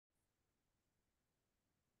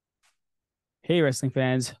Hey, wrestling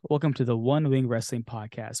fans. Welcome to the One Wing Wrestling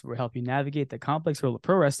Podcast, where we help you navigate the complex world of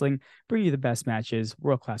pro wrestling, bring you the best matches,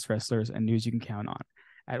 world-class wrestlers, and news you can count on.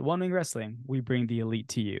 At One Wing Wrestling, we bring the elite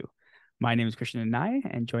to you. My name is Krishna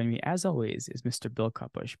and joining me, as always, is Mr. Bill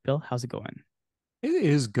Cupbush. Bill, how's it going? It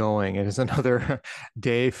is going. It is another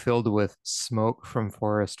day filled with smoke from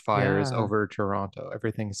forest fires Yeah. over Toronto.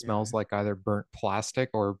 Everything smells Yeah. like either burnt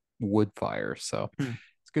plastic or wood fire. So Hmm.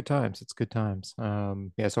 it's good times. It's good times.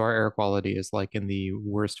 Yeah, so our air quality is like in the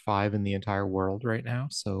worst five in the entire world right now.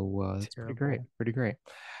 So it's pretty great. Terrible. Pretty great.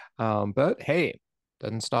 But hey,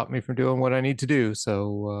 doesn't stop me from doing what I need to do.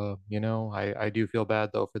 So I do feel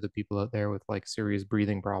bad though for the people out there with like serious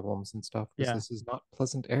breathing problems and stuff, because Yeah. this is not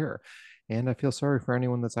pleasant air. And I feel sorry for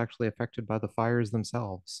anyone that's actually affected by the fires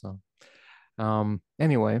themselves. So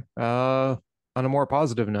anyway, on a more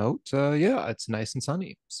positive note, yeah, it's nice and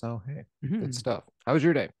sunny. So hey, good Hmm. stuff. How was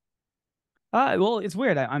your day? Well, it's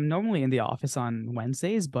weird. I'm normally in the office on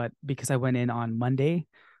Wednesdays, but because I went in on Monday,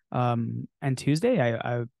 and Tuesday,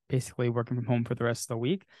 I basically working from home for the rest of the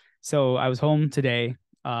week. So I was home today,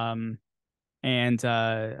 and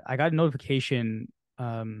I got a notification,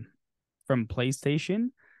 from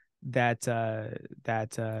PlayStation that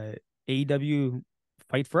AEW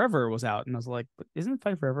Fight Forever was out, and I was like, "But isn't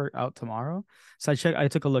Fight Forever out tomorrow?" So I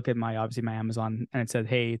took a look at my Amazon, and it said,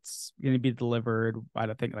 "Hey, it's going to be delivered. I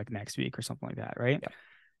don't think like next week or something like that, right?" Yeah.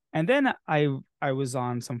 And then I was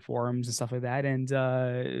on some forums and stuff like that,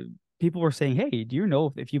 and people were saying, "Hey, do you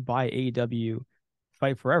know if you buy AEW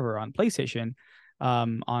Fight Forever on PlayStation,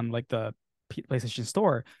 on like the PlayStation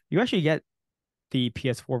Store, you actually get the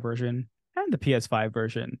PS4 version and the PS5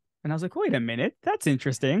 version." And I was like, "Wait a minute, that's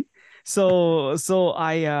interesting." So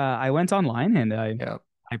I went online and Yeah.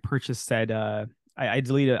 I purchased said I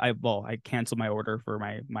deleted I canceled my order for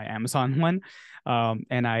my Amazon one,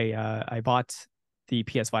 and I bought the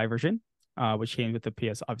PS5 version, which came with the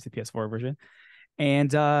obviously PS4 version,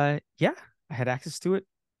 and yeah, I had access to it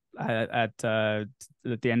at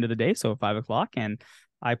the end of the day, so 5 o'clock, and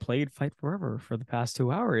I played Fight Forever for the past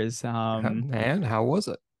 2 hours. And how was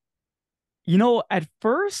it? At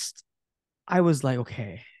first I was like,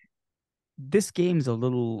 okay, this game's a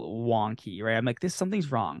little wonky, right? I'm like, this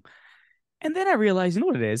something's wrong. And then I realized, you know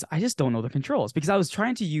what it is? I just don't know the controls because I was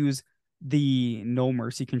trying to use the No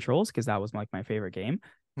Mercy controls because that was like my favorite game.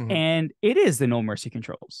 Hmm. And it is the No Mercy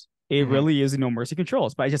controls. It Hmm. really is the No Mercy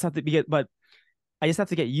controls. But I just have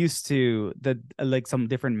to get used to the like some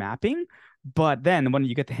different mapping. But then when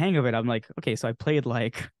you get the hang of it, I'm like, okay, so I played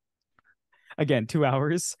like again 2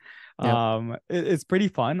 hours. Yep. It's pretty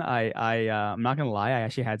fun. I'm not gonna lie, I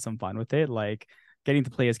actually had some fun with it, like getting to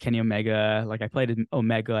play as Kenny Omega. Like I played as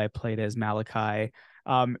Omega, I played as Malachi.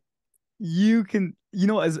 um you can,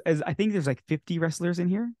 as I think there's like 50 wrestlers in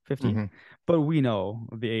here, 50, Hmm. but we know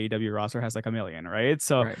the AEW roster has like a million, right?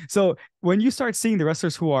 so Right. so when you start seeing the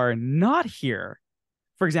wrestlers who are not here,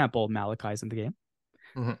 for example, Malachi's in the game,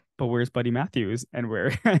 Hmm. but where's Buddy Matthews and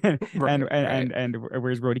where and and Right. Right. and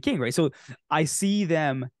where's Brody King, right? So I see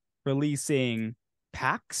them releasing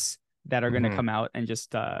packs that are going to Hmm. come out and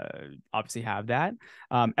just obviously have that.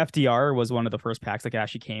 FDR was one of the first packs that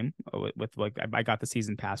actually came with like I got the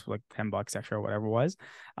season pass for like $10 extra or whatever it was.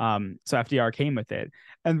 So FDR came with it,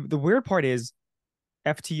 and the weird part is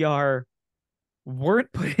FTR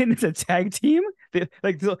weren't put in as a tag team.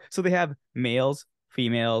 So they have males,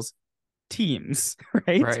 females, teams,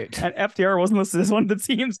 right? Right. And FTR wasn't listed as one of the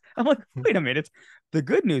teams. I'm like, wait a minute. The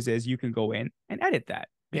good news is you can go in and edit that.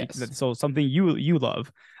 Yes. So something you love.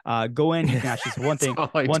 Go in. You can actually, so one That's thing, all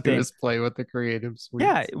I one do thing. is play with the creative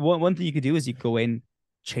Yeah, suites. one thing you could do is you go in,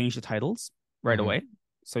 change the titles right Hmm. away.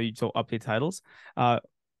 So update titles. Uh,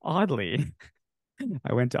 Oddly,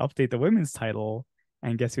 I went to update the women's title,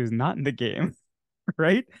 and guess who's not in the game,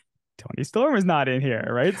 right? Tony Storm is not in here,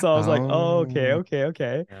 right? So I was like, oh, okay, Oh, okay,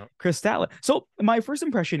 okay. yeah. Chris Statler. So my first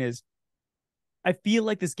impression is I feel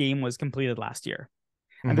like this game was completed last year.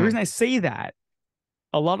 And the Hmm. reason I say that,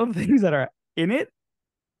 a lot of the things that are in it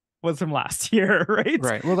was from last year, right?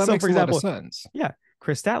 Right. Well, that So, makes for a lot of example, sense. yeah,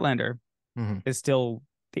 Chris Statlander Hmm. is still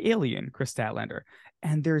the alien Chris Statlander.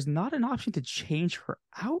 And there's not an option to change her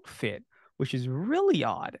outfit, which is really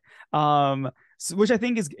odd. Which I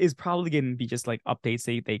think is probably going to be just like updates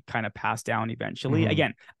they kind of pass down eventually. Hmm.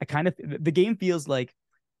 Again, I kind of the game feels like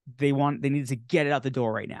they needed to get it out the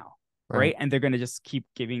door right now, right? Right. And they're going to just keep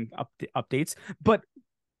giving updates. But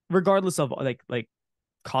regardless of like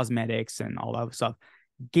cosmetics and all that stuff,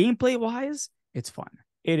 gameplay wise, it's fun.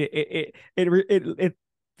 It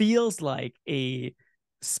feels like a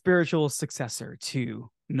spiritual successor to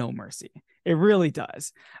No Mercy. It really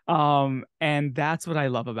does. And that's what I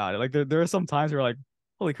love about it. Like there are some times where like,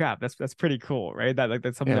 holy crap, that's pretty cool, right? That like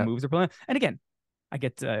that some of the Yeah. moves are playing. And again, I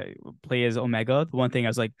get to play as Omega. The one thing I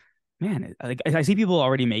was like, man, like I see people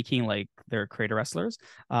already making like their creator wrestlers.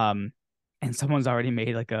 And someone's already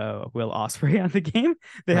made like a Will Ospreay on the game.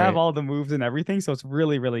 They have Right. all the moves and everything, so it's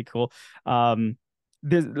really, really cool.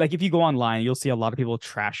 There's like if you go online, you'll see a lot of people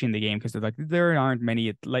trashing the game because they're like, there aren't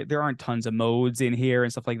many, like there aren't tons of modes in here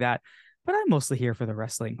and stuff like that. But I'm mostly here for the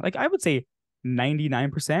wrestling. Like I would say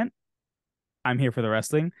 99%, I'm here for the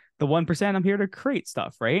wrestling. The 1%, I'm here to create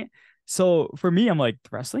stuff, right? So for me, I'm like,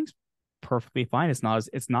 wrestling's perfectly fine.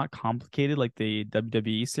 It's not complicated like the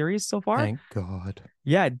WWE series so far. Thank God.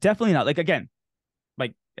 Yeah, definitely not. Like again,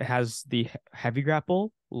 like it has the heavy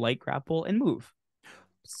grapple, light grapple, and move.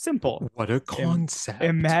 Simple. What a concept.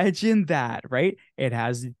 Imagine that, right? It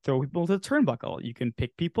has throw people to the turnbuckle. You can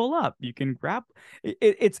pick people up. You can grab.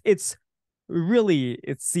 It's really,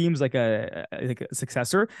 it seems like a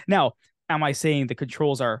successor. Now, am I saying the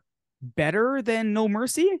controls are better than No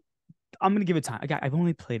Mercy? I'm gonna give it time. I've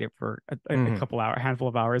only played it for a couple hours, a handful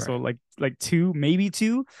of hours, so Right. like two, maybe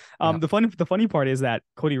two. Yeah. The funny part is that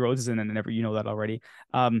Cody Rhodes is in, and never you know that already.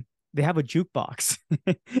 They have a jukebox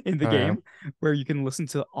in the Okay. game where you can listen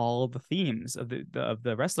to all the themes of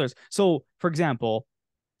the wrestlers. So, for example,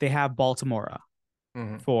 they have Baltimora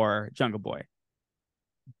Mhm. for Jungle Boy,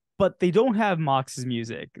 but they don't have Mox's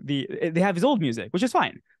music. They have his old music, which is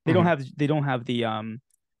fine. Mhm. They don't have the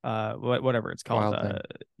whatever it's called, Wild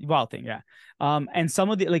thing. Wild Thing, yeah. And some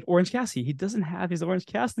of the like Orange Cassidy, he doesn't have his Orange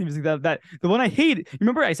Cassidy music. That the one I hate.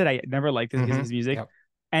 Remember I said I never liked his music, Yep.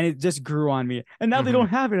 and it just grew on me. And now they Mhm. don't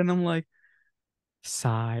have it, and I'm like,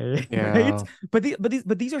 sigh, right? Yeah. But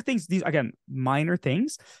these are things. These again minor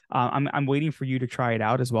things. I'm waiting for you to try it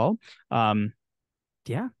out as well. Um,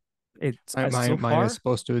 yeah, it's so Mine is far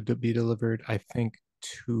supposed to be delivered, I think,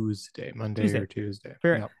 Tuesday, Monday Tuesday. or Tuesday.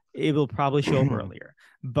 Fair. Yep. It will probably show up earlier.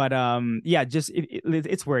 But yeah, just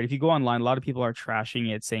it's weird. If you go online, a lot of people are trashing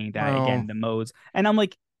it, saying that Well, again, the modes. And I'm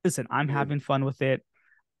like, listen, I'm dude, having fun with it.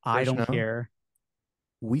 I don't Krishna, care.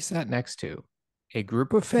 we sat next to a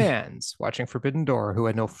group of fans watching Forbidden Door who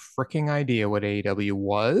had no freaking idea what AEW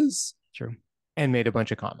was True. and made a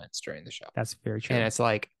bunch of comments during the show. That's very And true. it's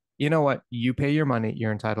like, you know what? You pay your money,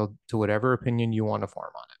 you're entitled to whatever opinion you want to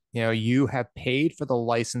form on it. You know, you have paid for the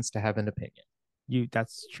license to have an opinion.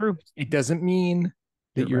 That's true. It doesn't mean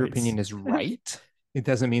that You're your right. opinion is right. It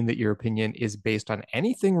doesn't mean that your opinion is based on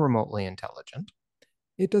anything remotely intelligent.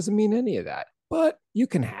 It doesn't mean any of that. But you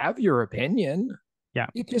can have your opinion. Yeah.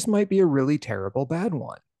 It just might be a really terrible bad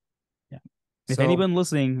one. Yeah. If So anyone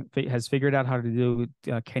listening has figured out how to do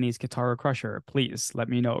Kenny's Guitar Crusher, please let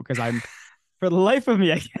me know because I'm for the life of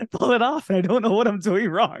me I can't pull it off and I don't know what I'm doing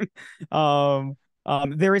wrong.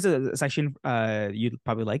 There is a section you'd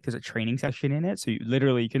probably like. There's a training section in it, so you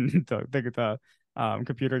literally can the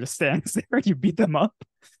computer just stands there and you beat them up.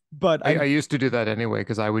 But I used to do that anyway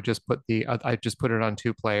because I would just put I just put it on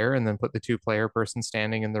 2 player and then put the 2 player person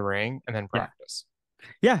standing in the ring and then yeah, practice.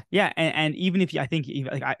 yeah, and even if you, I think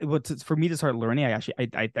even, like for me to start learning,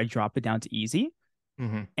 I drop it down to easy,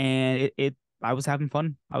 Mm-hmm. and it I was having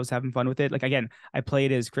fun. I was having fun with it. Like again, I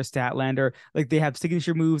played as Chris Statlander. Like they have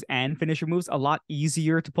signature moves and finisher moves, a lot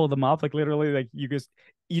easier to pull them off. Like literally, like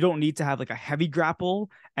you don't need to have like a heavy grapple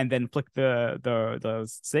and then flick the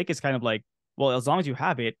stick. It's kind of like, well, as long as you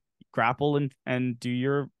have it, grapple and do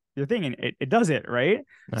your thing, and it does it, right?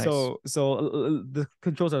 Nice. So the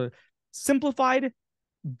controls are simplified,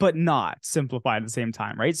 but not simplified at the same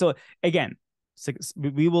time, right? So again,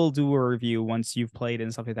 we will do a review once you've played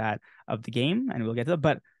and stuff like that of the game, and we'll get to that.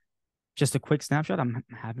 But just a quick snapshot. I'm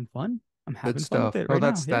having fun. I'm Good having fun with stuff. it Oh, right now.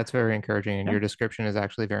 Yeah, that's very encouraging. And yeah. your description is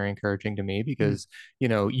actually very encouraging to me Mhm. because you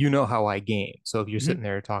know how I game. So if you're Mhm. sitting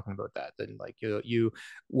there talking about that, then like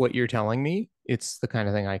what you're telling me, it's the kind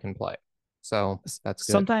of thing I can play. So that's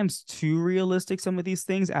good. Sometimes too realistic. Some of these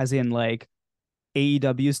things, as in like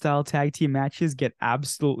AEW style tag team matches, get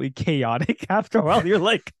absolutely chaotic after a while. You're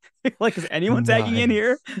like, is anyone tagging in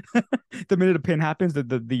here? Nice. The minute a pin happens,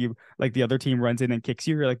 the like the other team runs in and kicks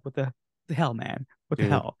you. You're like, what the hell, man? What the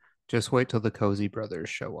Dude, hell? just wait till the Cozy Brothers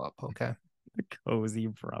show up, okay? The Cozy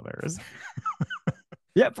Brothers.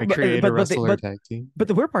 Yeah, I but create a but but they, wrestler tag team. but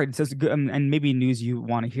the weird part says, and maybe news you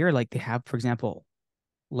want to hear, like they have, for example,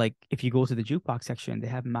 like if you go to the jukebox section, they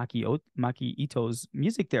have Maki Ito's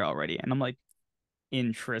music there already, and I'm like,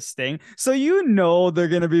 interesting. So they're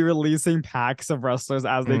gonna be releasing packs of wrestlers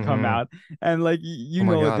as they come Mm-hmm. out, and like Oh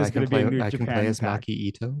my that God, there's gonna be a New I can play Japan as pack. Maki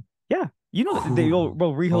Ito. Yeah, that they Ooh. well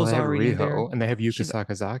Well, Riho's they have already in there. Riho and they have Yuka She's and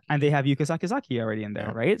Sakazaki. they have Yuka Sakazaki already in there,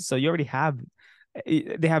 Yeah. right? So you already have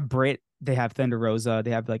They have Britt, they have Thunder Rosa,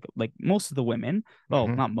 they have like most of the women. Well,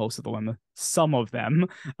 Hmm. not most of the women, some of them.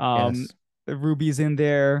 Um, Yes, Ruby's in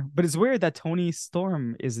there, but it's weird that Tony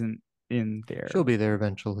Storm isn't in she'll there. be there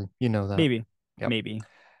eventually. You know that. Maybe, Yep. maybe,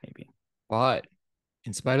 maybe. But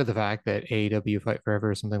in spite of the fact that AEW Fight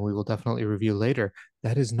Forever is something we will definitely review later,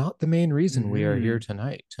 that is not the main reason we are here Hmm.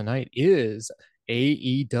 tonight. Tonight is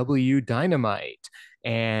AEW Dynamite,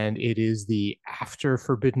 and it is the after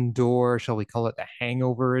Forbidden Door, shall we call it the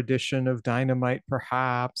hangover edition of Dynamite,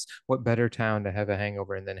 perhaps? What better town to have a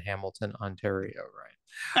hangover in than Hamilton, Ontario,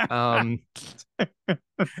 right? Um,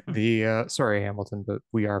 the sorry, Hamilton, but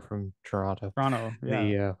we are from Toronto. Toronto,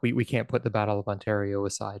 yeah. We can't put the Battle of Ontario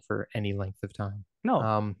aside for any length of time. No,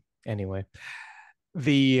 Um, anyway,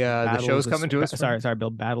 the battle show's is coming to us from sorry, Bill.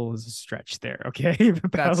 Battle is a stretch there. Okay, that's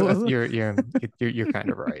battle is you're kind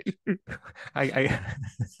of right.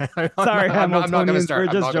 sorry, I'm not going to Hamiltonians. start. We're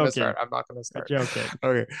I'm just not going to start. joking. I'm not going to We're start.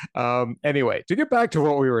 joking. Okay. Anyway, to get back to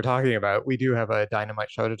what we were talking about, we do have a Dynamite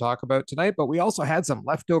show to talk about tonight, but we also had some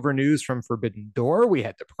leftover news from Forbidden Door. We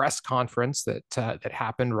had the press conference that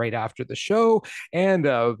happened right after the show, and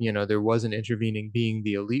there was an intervening being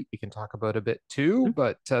the Elite. We can talk about a bit too,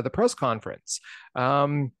 but the press conference.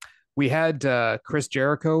 Um, we had Chris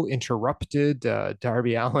Jericho interrupted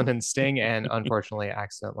Darby Allin and Sting, and unfortunately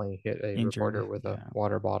accidentally hit a Injured. reporter with a Yeah.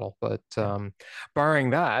 water bottle. But Yeah.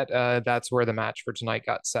 barring that, that's where the match for tonight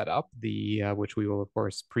got set up. The which we will of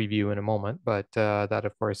course preview in a moment. But that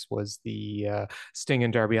of course was the Sting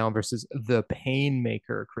and Darby Allin versus the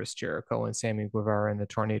Painmaker, Chris Jericho and Sammy Guevara in the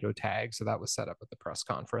Tornado tag. So that was set up at the press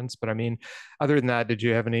conference. But I mean, other than that, did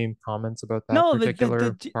you have any comments about that No,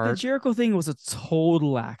 particular the part? Jericho thing was a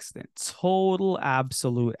total accident, total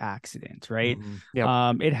absolute accident, right? Mm-hmm.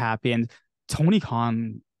 Yep. It happened. Tony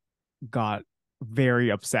Khan got very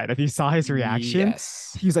upset. If you saw his reaction,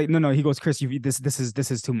 Yes. he was like, "No." He goes, "Chris, this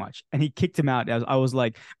is too much," and he kicked him out. I was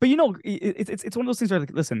like, "But it's one of those things where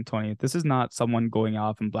like, listen, Tony, this is not someone going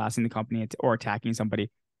off and blasting the company or attacking somebody.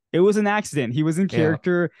 It was an accident. He was in Yeah.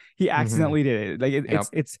 character. He Mm-hmm. accidentally did it. Like Yep.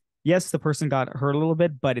 it's yes, the person got hurt a little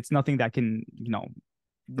bit, but it's nothing that can not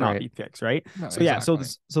Right. be fixed, right? No, So yeah, so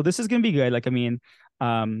exactly. this is gonna be good. Like I mean,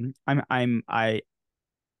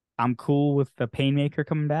 I'm cool with the Painmaker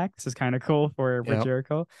coming back. This is kind of cool for Yep.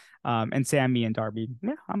 Jericho. And Sammy and Darby.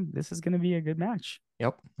 Yeah, this is gonna be a good match.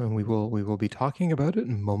 Yep. And we will be talking about it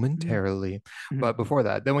momentarily. Mhm. But before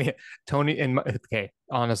that, then we hit Tony and okay,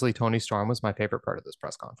 honestly, Tony Storm was my favorite part of this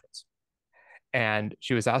press conference. And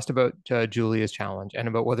she was asked about Julia's challenge and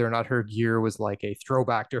about whether or not her gear was like a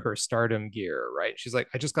throwback to her stardom gear, right? She's like,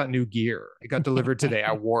 I just got new gear. It got delivered today.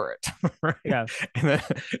 I wore it, right? Yeah, And then,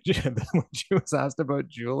 when she was asked about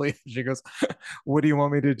Julia, she goes, "What do you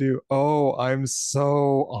want me to do?" Oh, I'm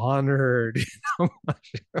so honored.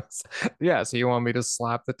 She goes, yeah, so you want me to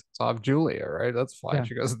slap the tits off Julia, right? That's fine. yeah.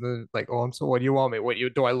 She goes, like, oh, I'm so. What do you want me? What you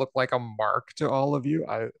do? I look like a mark to all of you?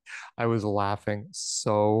 I was laughing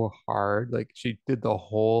so hard. Like she did the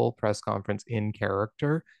whole press conference in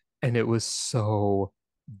character, and it was so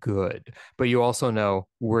good. But you also know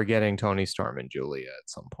we're getting Tony Storm and Julia at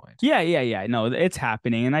some point. Yeah. No, it's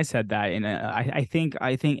happening, and I said that, and I think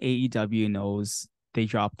AEW knows they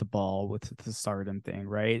dropped the ball with the Stardom thing,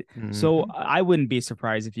 right? So Mm-hmm. I wouldn't be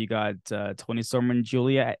surprised if you got Tony Storm and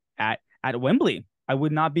Julia at Wembley. I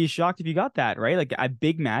would not be shocked if you got that, right? Like a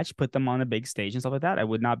big match, put them on a big stage and stuff like that. I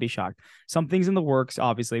would not be shocked. Something's in the works,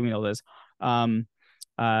 obviously, we know this. Um,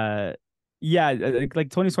 uh, yeah, like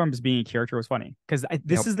Tony Storm just being a character was funny because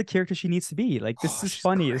this Yep. is the character she needs to be. Like this Oh, is she's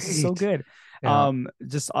funny. This is so great. good. Yeah.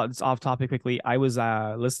 Just off topic quickly. I was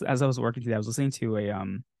as I was working today, I was listening to a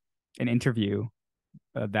an interview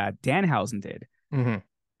that Danhausen did Mm-hmm.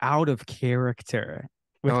 out of character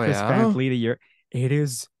with Oh Chris Van yeah. Vliet a year. It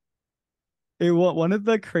is one of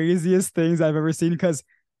the craziest things I've ever seen because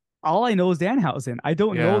all I know is Danhausen. I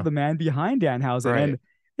don't know Yeah. the man behind Danhausen, Right. and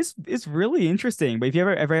it's really interesting. But if you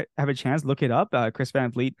ever have a chance, look it up. Chris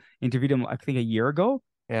Van Vliet interviewed him, I think, a year ago.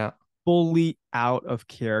 Yeah. Fully out of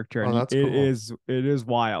character, Oh, and that's cool. it is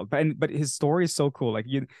wild. But his story is so cool. Like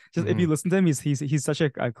you just if Mm-hmm. you listen to him, he's such a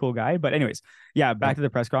cool guy. But anyways, yeah, back Yep. to the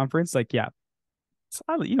press conference. Like yeah,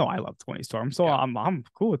 I love Tony Storm, so Yeah. I'm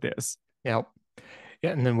cool with this. Yep. Yeah,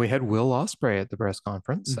 and then we had Will Ospreay at the press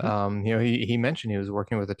conference. Hmm. He mentioned he was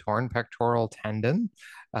working with a torn pectoral tendon.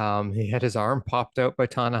 He had his arm popped out by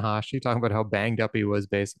Tanahashi, talking about how banged up he was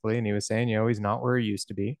basically, and he was saying, he's not where he used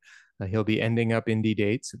to be. He'll be ending up indie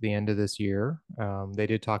dates at the end of this year. They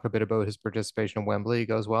did talk a bit about his participation in Wembley. He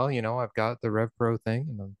goes, well, I've got the Rev Pro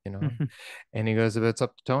thing, and and he goes, it's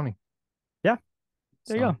up to Tony. Yeah,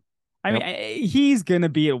 there you So go. I mean, Yep. he's gonna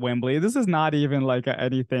be at Wembley. This is not even like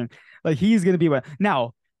anything. Like he's gonna be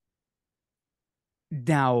now.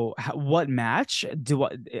 What match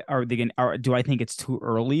are they gonna? Do I think it's too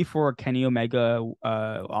early for a Kenny Omega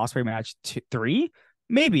Ospreay match 3?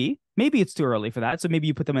 Maybe it's too early for that. So maybe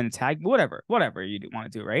you put them in a tag, whatever you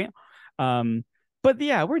want to do, right? But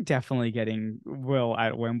yeah, we're definitely getting Will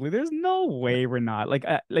at Wembley. There's no way we're not.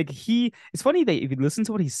 Like he. It's funny that if you listen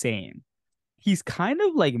to what he's saying, he's kind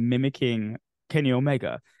of like mimicking Kenny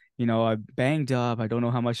Omega. I banged up. I don't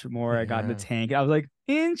know how much more I got in the Yeah. tank. I was like,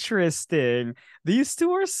 interesting. These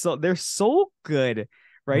two are they're so good,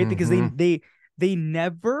 right? Because Mm-hmm. they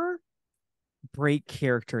never break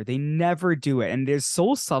character. They never do it, and they're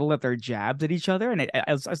so subtle at their jabs at each other, and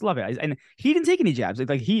I just love it. And he didn't take any jabs.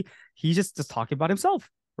 Like he just talking about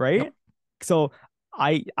himself, right? Yep. So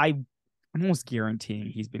I'm almost guaranteeing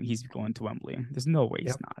he's going to Wembley. There's no way he's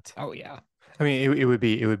Yep. not. Oh yeah. I mean, it would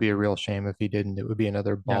be a real shame if he didn't. It would be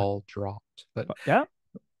another Yeah. ball dropped. But Yeah.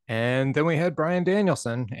 and then we had Bryan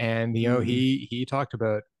Danielson, and Mm. he talked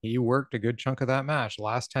about he worked a good chunk of that match,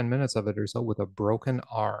 last 10 minutes of it or so, with a broken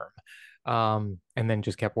arm, and then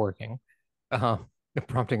just kept working, uh,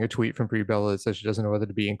 prompting a tweet from Brie Bella that says she doesn't know whether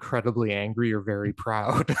to be incredibly angry or very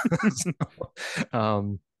proud.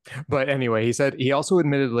 So, but anyway, he said he also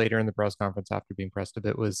admitted later in the press conference after being pressed a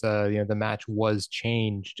bit was the match was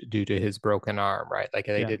changed due to his broken arm, right? Like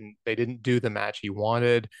they Yeah. didn't do the match he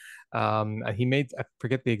wanted. He made, I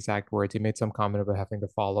forget the exact words. He made some comment about having to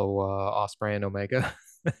follow Ospreay and Omega,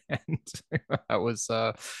 and that was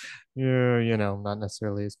yeah, not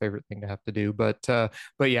necessarily his favorite thing to have to do. But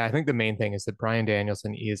yeah, I think the main thing is that Bryan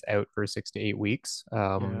Danielson is out for 6 to 8 weeks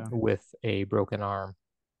Yeah. with a broken arm.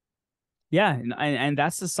 Yeah, and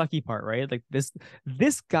that's the sucky part, right? Like this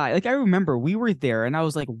guy, like I remember we were there and I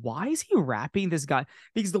was like, why is he wrapping this guy?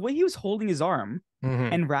 Because the way he was holding his arm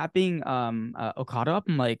Mm-hmm. and wrapping Okada up,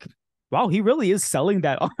 I'm like, wow, he really is selling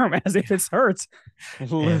that arm as if it's hurt. And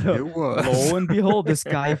it was. Lo and behold, this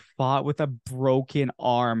guy fought with a broken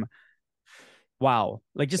arm. Wow.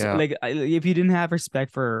 Like just Yeah. like if you didn't have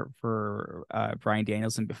respect for Bryan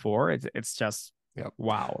Danielson before, it's just Yep.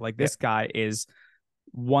 wow. Like Yeah. this guy is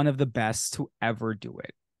one of the best to ever do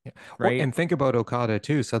it, Yeah. Well, right? and think about Okada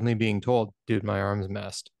too, suddenly being told, dude, my arm's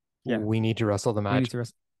messed. Yeah, We need to wrestle the we need match to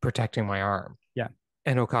rest. protecting my arm. Yeah,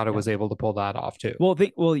 And Okada yeah. was able to pull that off too. Well,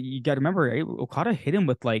 you got to remember, right? Okada hit him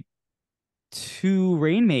with like two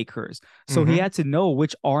rainmakers, so he Mm-hmm. had to know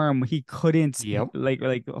which arm he couldn't Yep. like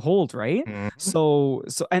hold, right? Mm-hmm. So,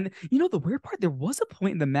 and the weird part, there was a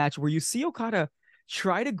point in the match where you see Okada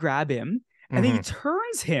try to grab him, and then he Mm-hmm.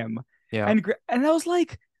 turns him, Yeah. and I was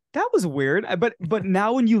like, that was weird. But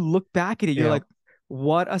now when you look back at it, you're Yeah. like,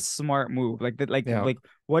 what a smart move! Like that, Yeah. like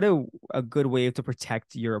what a good way to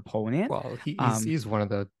protect your opponent. Well, he's Um, he's one of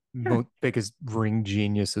the yeah. biggest ring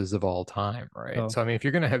geniuses of all time, right? So So I mean, if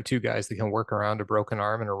you're going to have two guys that can work around a broken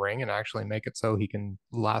arm in a ring and actually make it so he can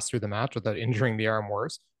last through the match without injuring the arm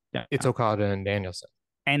worse, yeah, it's Okada and Danielson.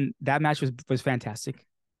 and that match was fantastic.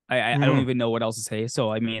 I don't Mm-hmm. even know what else to say.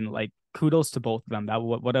 So I mean, like kudos to both of them. That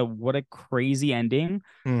what a crazy ending,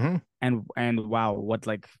 Mm-hmm. and wow, what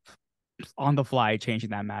like on the fly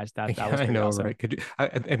changing that match. That Yeah, was I pretty know, awesome.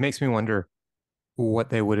 right? It makes me wonder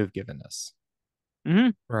what they would have given us, Hmm.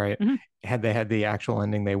 right? Hmm. Had they had the actual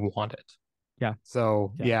ending they wanted. Yeah,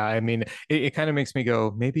 So yeah. yeah, I mean, it kind of makes me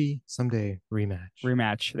go, maybe someday rematch.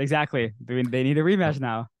 Rematch exactly. They need a Yeah. rematch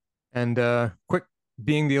now. And quick,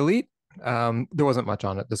 being the elite, there wasn't much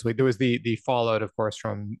on it this week. There was the fallout, of course,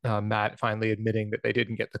 from Matt finally admitting that they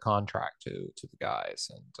didn't get the contract to the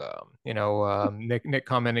guys, and Nick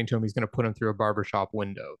commenting to him he's going to put him through a barbershop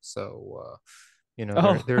window. So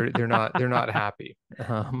Oh, they're not happy.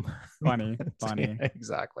 funny, Yeah, funny.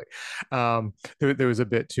 exactly. There was a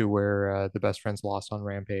bit too where the best friends lost on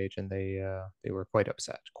Rampage, and they were quite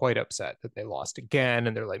upset that they lost again,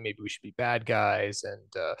 and they're like, maybe we should be bad guys,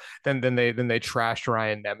 and then they trashed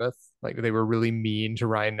Ryan Nemeth. Like they were really mean to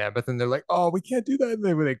Ryan Nemeth, and they're like, "Oh, we can't do that."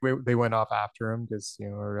 And they went off after him because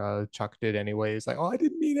or Chuck did anyway. He's like, "Oh, I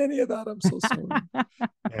didn't mean any of that. I'm so sorry."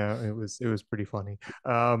 Yeah, it was pretty funny.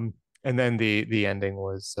 And then the ending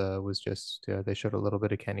was just they showed a little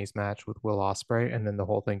bit of Kenny's match with Will Ospreay, and then the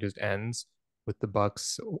whole thing just ends with the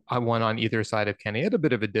Bucks, one on either side of Kenny at a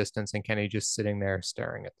bit of a distance, and Kenny just sitting there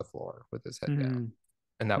staring at the floor with his head down, Hmm.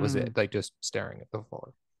 and that was it, Hmm. like just staring at the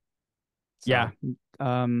floor. Yeah.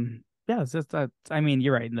 So Yeah, it's just that I mean,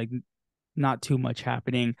 you're right. Like not too much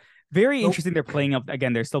happening. Very nope. interesting. They're playing up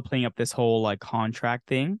again, they're still playing up this whole like contract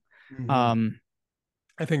thing. Mhm. Um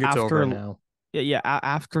I think it's over after now. yeah,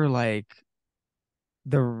 after like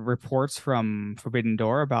the reports from Forbidden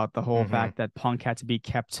Door about the whole Hmm. fact that Punk had to be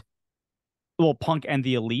kept well, Punk and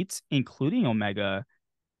the Elite, including Omega,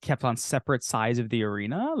 kept on separate sides of the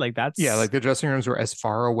arena. Like Yeah, that's like the dressing rooms were as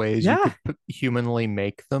far away as you yeah. could humanly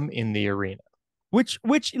make them in the arena. Which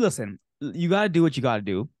listen, you gotta do what you gotta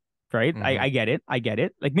do, right? Mm-hmm. I get it. I get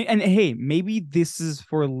it. Like me and hey, maybe this is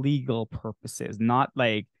for legal purposes, not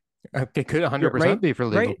like It could right, 100% be for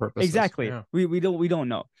legal right, purposes. exactly. Yeah. We don't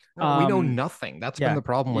know. No, we know Um, nothing. That's been yeah, the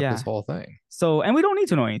problem with this yeah. whole thing. So and we don't need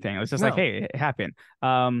to know anything. It's just like, No. hey, it happened.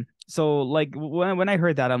 So like when I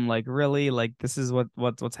heard that, I'm like, really, like this is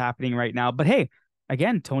what's happening right now. But hey,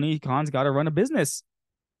 again, Tony Khan's got to run a business.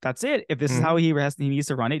 That's it. If this is how Mm-hmm. he needs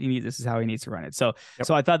to run it, this is how he needs to run it. So Yep.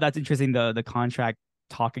 so I thought that's interesting. The contract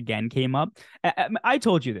talk again came up. I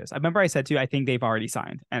told you this. I remember I said to you, I think they've already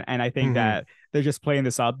signed, and I think Mm-hmm. that they're just playing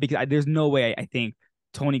this up because there's no way I think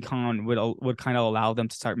Tony Khan would kind of allow them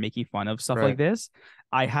to start making fun of stuff like Right. this.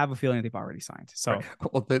 I have a feeling they've already signed. Right. So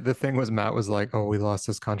Well, the thing was, Matt was like, "Oh, we lost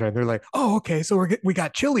this contract." They're like, "Oh, okay, so we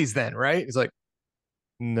got Chili's then, right?" He's like,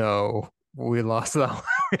 "No, we lost that one.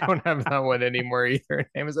 We don't have that one anymore either."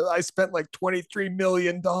 And was, I spent like $23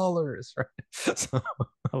 million, right? So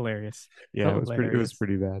hilarious, yeah, it was hilarious.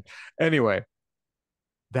 pretty bad. Anyway,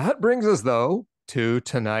 that brings us though to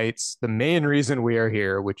tonight's the main reason we are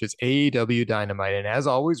here, which is AEW Dynamite. And as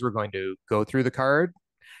always, we're going to go through the card,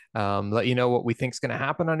 let you know what we think is going to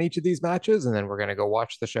happen on each of these matches, and then we're going to go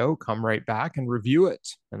watch the show, come right back and review it,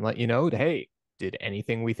 and let you know, hey, did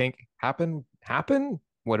anything we think happen?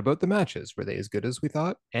 What about the matches? Were they as good as we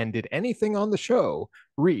thought? And did anything on the show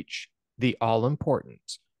reach the all important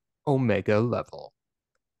Omega level?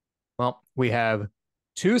 Well, we have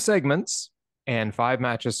 2 segments and 5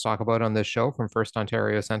 matches to talk about on this show from First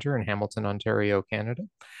Ontario Centre in Hamilton, Ontario, Canada.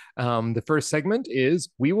 The first segment is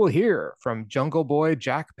we will hear from Jungle Boy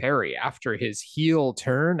Jack Perry after his heel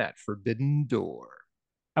turn at Forbidden Door.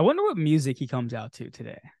 I wonder what music he comes out to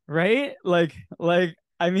today, right? Like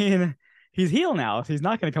I mean, he's heel now, so he's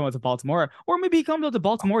not going to come out to Baltimore, or maybe he comes out to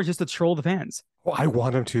Baltimore just to troll the fans, Well, I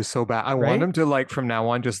want him to so bad. I want right? him to like from now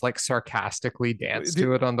on just like sarcastically dance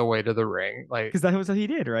to it on the way to the ring. Like, Because that was what he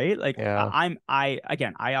did, right? Like yeah. I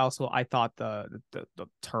again, I thought the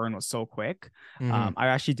turn was so quick. Mm-hmm. I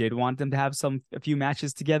actually did want them to have a few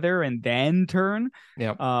matches together and then turn.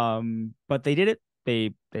 Yep. But they did it.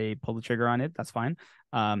 They pulled the trigger on it. That's fine.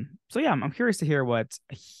 So yeah, I'm curious to hear what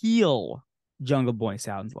a heel Jungle Boy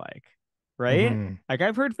sounds like, right? Mm-hmm. Like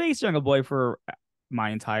I've heard face Jungle Boy for my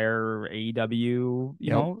entire AEW,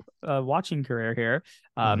 Yep. watching career here.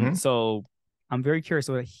 Mm-hmm. So I'm very curious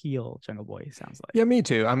what a heel Jungle Boy sounds like. Yeah, me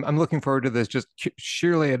too. I'm looking forward to this just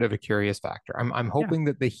sheerly out of a curious factor. I'm Yeah. hoping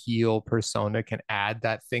that the heel persona can add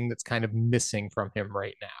that thing that's kind of missing from him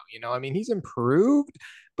right now. I mean, he's improved,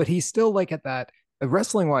 but he's still like at that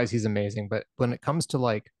wrestling wise, he's amazing. But when it comes to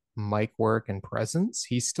like mic work and presence,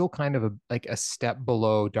 he's still kind of like a step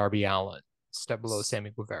below Darby Allin, step below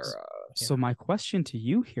Sammy Guevara. So my question to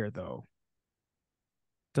you here, though,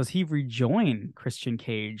 does he rejoin Christian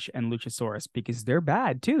Cage and Luchasaurus because they're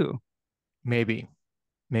bad too, Maybe,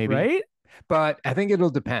 maybe. right? But I think it'll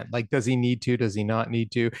depend. Like, does he need to? Does he not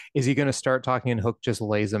need to? Is he going to start talking and Hook just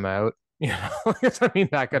lays him out? I mean,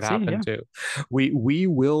 that could Let's see. happen Yeah. too. We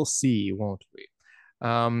will see, won't we?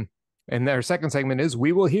 Um, and their second segment is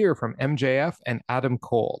we will hear from MJF and Adam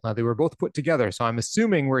Cole. Now they were both put together, so I'm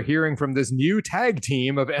assuming we're hearing from this new tag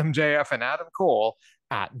team of MJF and Adam Cole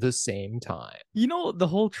at the same time. The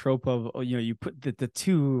whole trope of you put the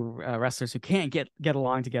two wrestlers who can't get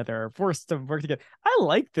along together, are forced to work together. I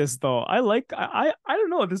like this though. I don't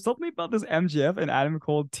know. There's something about this MJF and Adam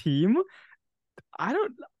Cole team. I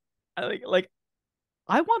don't like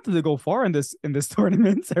I want them to go far in this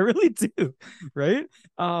tournament. I really do, right?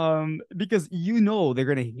 Because they're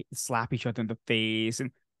gonna slap each other in the face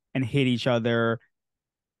and hit each other,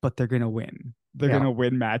 but they're gonna win. They're Yeah. gonna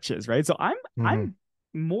win matches, right? So I'm Mm-hmm. I'm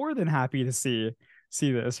more than happy to see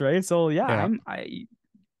this, right? So yeah, Yeah.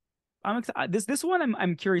 I'm excited. This one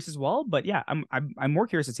I'm curious as well, but yeah, I'm more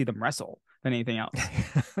curious to see them wrestle than anything else.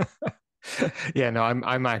 Yeah, no,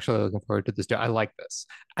 I'm actually looking forward to this. I like this.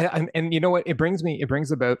 And you know what? It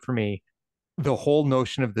brings about for me the whole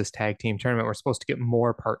notion of this tag team tournament. We're supposed to get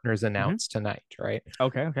more partners Mhm. announced tonight, right?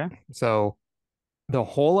 Okay. So the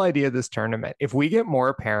whole idea of this tournament, if we get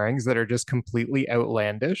more pairings that are just completely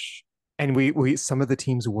outlandish, and we some of the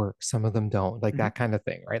teams work, some of them don't, like Mhm. that kind of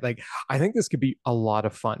thing, right? Like I think this could be a lot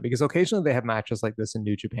of fun because occasionally they have matches like this in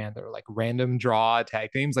New Japan that are like random draw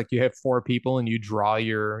tag teams, like you have 4 people and you draw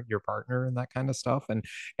your partner and that kind of stuff.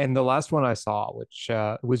 And the last one I saw, which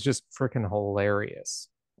was just freaking hilarious,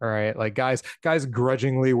 All right, like guys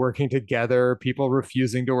grudgingly working together, people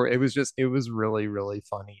refusing to work. It was really, really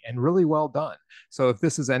funny and really well done. So if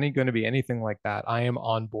this is going to be anything like that, I am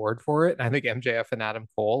on board for it. And I think MJF and Adam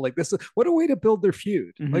Cole, like this is what a way to build their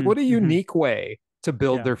feud. Like what a unique way to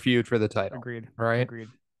build Yeah, their feud for the title. agreed. Right. Agreed.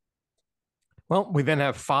 Well, we then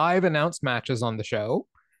have 5 announced matches on the show.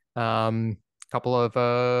 Couple of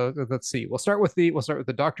let's see. We'll start with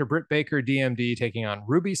the Dr. Britt Baker DMD taking on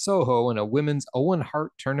Ruby Soho in a women's Owen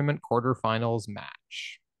Hart tournament quarterfinals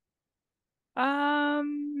match.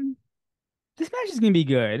 Um, this match is gonna be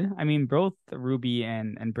good. I mean, both Ruby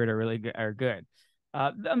and Britt are really good, are good.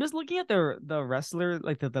 I'm just looking at the wrestler,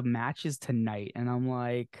 like the matches tonight, and I'm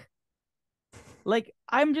like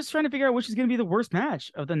I'm just trying to figure out which is gonna be the worst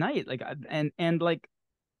match of the night. Like, and like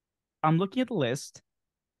I'm looking at the list.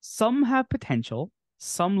 Some have potential.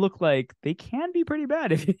 Some look like they can be pretty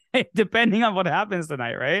bad if depending on what happens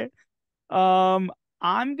tonight, right? I'm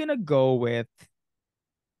gonna go with.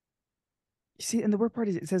 You see, and the worst part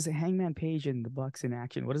is it says Hangman Page and the Bucks in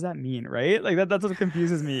action. What does that mean, right? Like that's what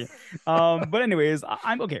confuses me. But anyways,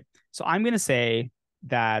 I'm okay. So I'm gonna say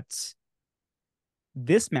that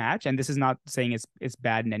this match, and this is not saying it's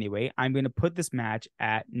bad in any way. I'm gonna put this match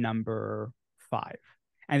at number 5,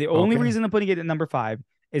 and the only Okay. reason I'm putting it at number 5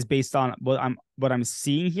 is based on what I'm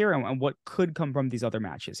seeing here and what could come from these other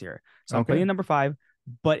matches here. So I'm putting Okay. it number 5,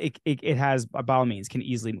 but it has by all means can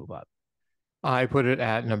easily move up. I put it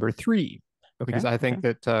at number 3 Okay. because I Okay. think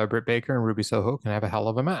that Britt Baker and Ruby Soho can have a hell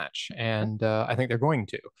of a match, Okay. and I think they're going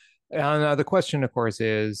to. And the question, of course,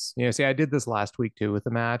 is, see, I did this last week too with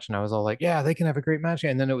the match, and I was all like, yeah, they can have a great match.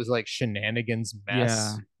 And then it was like shenanigans Yeah.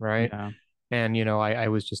 mess, right? Yeah. And, I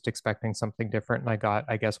was just expecting something different, and I got,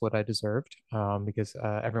 I guess, what I deserved, because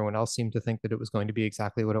everyone else seemed to think that it was going to be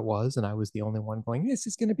exactly what it was. And I was the only one going, this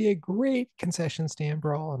is going to be a great concession stand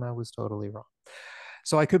brawl. And I was totally wrong.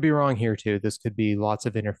 So I could be wrong here too. This could be lots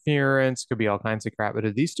of interference, could be all kinds of crap. But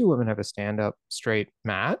if these two women have a stand up straight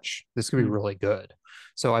match, this could be Mm. really good.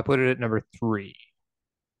 So I put it at number 3.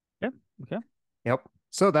 Yep. Okay. Yep.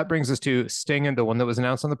 So that brings us to Sting and the one that was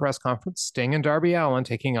announced on the press conference. Sting and Darby Allin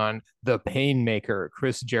taking on the Painmaker,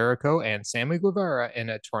 Chris Jericho, and Sammy Guevara in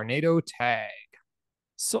a tornado tag.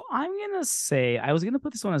 So I'm gonna say I was gonna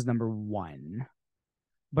put this one as number 1,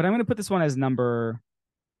 but I'm gonna put this one as number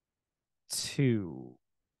 2.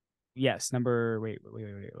 Yes, wait.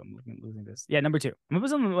 I'm losing this. Yeah, number 2. I'm gonna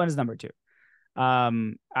put this one as number 2.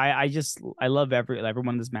 I love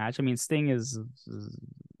everyone in this match. I mean, Sting is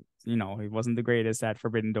he wasn't the greatest at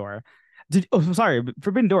Forbidden Door. Sorry,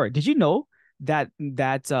 Forbidden Door. Did you know that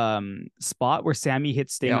spot where Sammy hit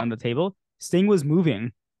Sting Yeah. on the table? Sting was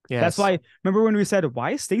moving. That's Yes. why. Remember when we said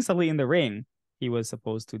why is Sting suddenly in the ring? He was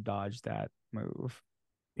supposed to dodge that move.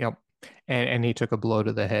 Yep. And he took a blow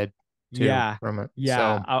to the head too Yeah, from it. yeah.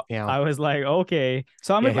 So I, yeah. I was like, okay.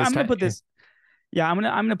 So Yeah, I'm his gonna time. put this. Yeah, I'm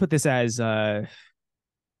gonna put this as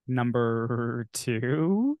number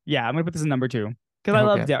 2. Yeah, I'm gonna put this in number 2 because I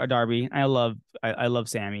love Okay. Darby. I love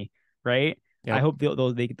Sammy. Right. I Yep. hope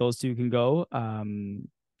those two can go.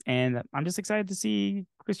 And I'm just excited to see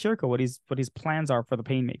Chris Jericho what his plans are for the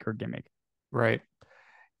Painmaker gimmick. Right.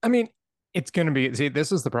 I mean, it's going to be, see,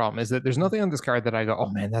 this is the problem is that there's nothing on this card that I go, oh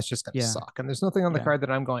man, that's just going to Yeah. suck. And there's nothing on the Yeah. card that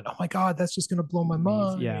I'm going, oh my God, that's just going to blow my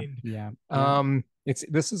Amazing. Yeah. mind. Yeah. Yeah.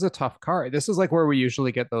 This is a tough card. This is like where we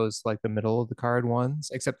usually get those, like the middle of the card ones,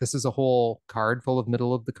 except this is a whole card full of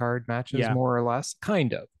middle of the card matches, Yeah. more or less,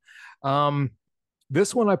 kind of.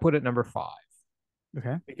 This one I put at number 5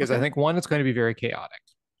 Okay. because I Okay. think one, it's going to be very chaotic.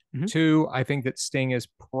 Mhm. 2, I think that Sting is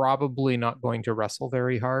probably not going to wrestle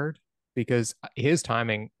very hard because his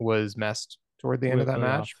timing was messed toward the end of that Really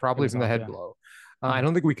off. match, It probably was from the off. head Yeah. blow. I Mhm.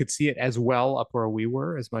 don't think we could see it as well up where we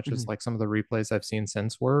were, as much as Mhm. like some of the replays I've seen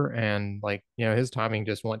since were. And like, his timing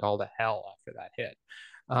just went all to hell after that hit.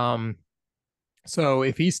 Um, so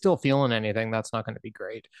if he's still feeling anything, that's not going to be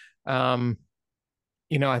great. I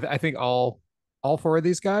think all 4 of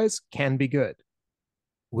these guys can be good.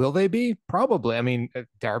 Will they be? Probably. I mean,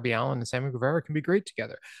 Darby Allin and Sammy Guevara can be great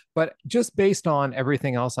together. But just based on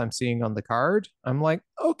everything else I'm seeing on the card, I'm like,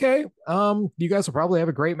 okay, you guys will probably have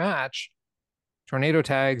a great match. Tornado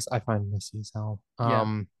tags, I find messy as hell.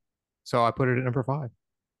 Yeah. So I put it at number 5.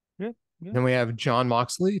 Yeah. Yeah. Then we have John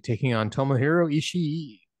Moxley taking on Tomohiro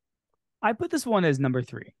Ishii. I put this one as number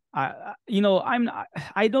 3. I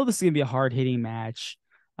know this is gonna be a hard hitting match,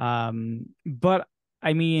 but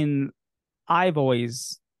I mean, I've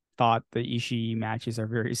always thought the Ishii matches are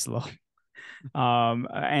very slow.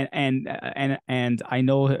 And I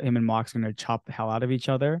know him and Mox are gonna chop the hell out of each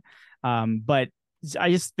other. But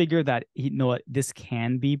I just figured that you know what, this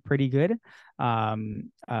can be pretty good. But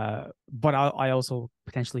I also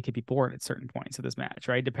potentially could be bored at certain points of this match,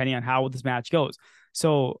 right? Depending on how this match goes.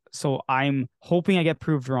 So I'm hoping I get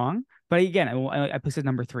proved wrong. But again, I put it at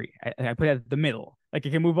number 3. I put it at the middle. Like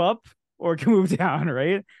it can move up or it can move down,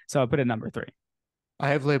 right? So I put it at number 3. I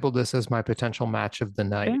have labeled this as my potential match of the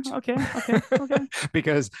Okay, night. okay.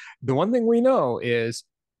 Because the one thing we know is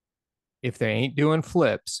if they ain't doing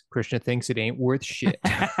flips, Krishna thinks it ain't worth shit.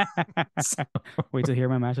 So, Wait to hear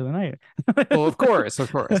my match of the night. well, of course,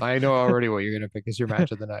 of course. I know already what you're gonna pick as your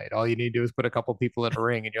match of the night. All you need to do is put a couple people in a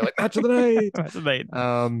ring and you're like, match of the night. Match of the night.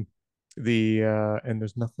 And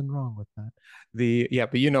there's nothing wrong with that.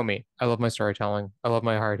 But you know me. I love my storytelling. I love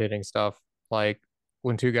my hard hitting stuff. Like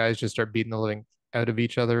when two guys just start beating the living out of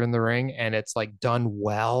each other in the ring and it's like done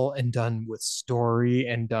well and done with story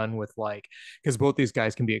and done with like because both these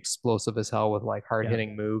guys can be explosive as hell with like hard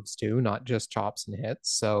hitting moves too, not just chops and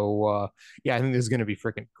hits. So yeah, I think this is gonna be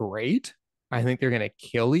freaking great. I think they're gonna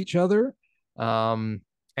kill each other. And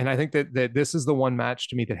I think that this is the one match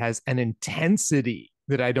to me that has an intensity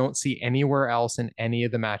that I don't see anywhere else in any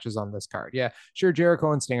of the matches on this card. Yeah, sure,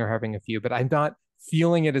 Jericho and Sting are having a few, but I'm not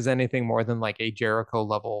feeling it as anything more than like a Jericho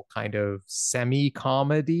level kind of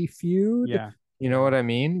semi-comedy feud. Yeah. You know what I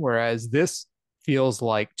mean? Whereas this feels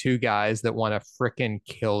like two guys that want to fricking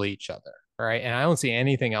kill each other. All right. And I don't see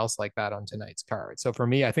anything else like that on tonight's card. So for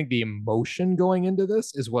me, I think the emotion going into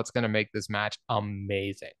this is what's going to make this match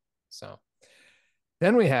amazing. So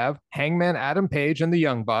then we have Hangman Adam Page and the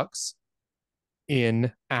Young Bucks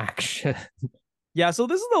in action. Yeah, so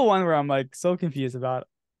this is the one where I'm like so confused about.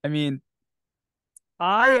 I mean,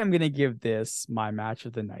 I am gonna give this my match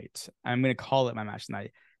of the night. I'm gonna call it my match of the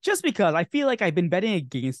night. Just because I feel like I've been betting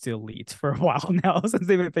against the Elite for a while now since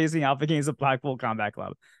they've been facing off against the Blackpool Combat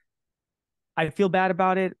Club. I feel bad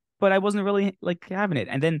about it, but I wasn't really like having it.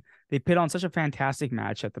 And then they put on such a fantastic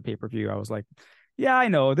match at the pay-per-view. I was like, yeah, I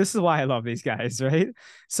know. This is why I love these guys, right?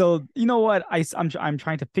 So you know what? I'm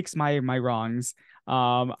trying to fix my wrongs.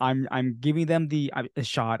 I'm giving them a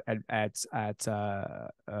shot at match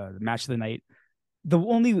of the night. The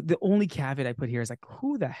only caveat I put here is like,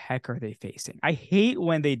 who the heck are they facing? I hate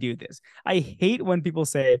when they do this. I hate when people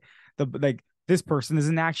say this person is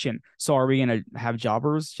in action. So are we gonna have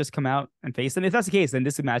jobbers just come out and face them? If that's the case, then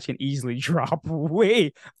this match can easily drop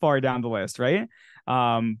way far down the list, right?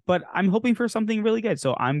 But I'm hoping for something really good.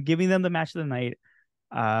 So I'm giving them the match of the night.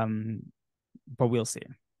 But we'll see.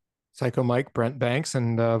 Psycho Mike, Brent Banks,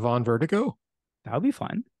 and Von Vertigo. That would be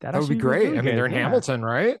fun. That would be great. Really I mean, good. they're in Hamilton,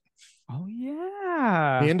 right? Oh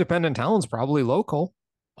yeah. The independent talent's probably local.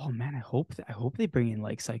 Oh man, I hope they bring in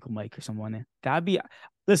like Psycho Mike or someone. That'd be.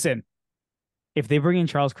 Listen, if they bring in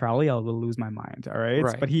Charles Crowley, I'll lose my mind. All right.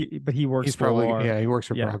 Right. But he works. He's probably he works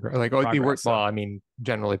for Progress. Like Progress, he works. Well, I mean,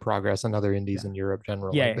 generally Progress and other indies in Europe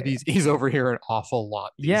generally. Yeah, but he's over here an awful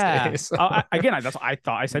lot these days. So. Again, that's what I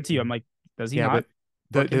thought. I said to you, I'm like, does he not?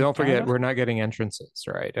 But don't forget, we're not getting entrances,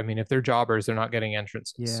 right? I mean, if they're jobbers, they're not getting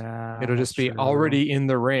entrances. Yeah, it'll just be already in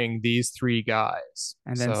the ring, these three guys.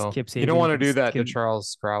 And then so Kip Sabian, you don't want to do that to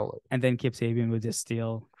Charles Crowley. And then Kip Sabian would just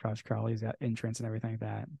steal Charles Crowley's entrance and everything like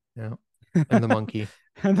that. Yeah, and the monkey.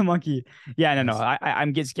 And the monkey. Yeah, no.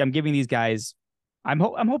 I'm giving these guys. I'm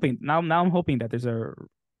hoping now. I'm hoping that there's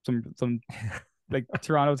some like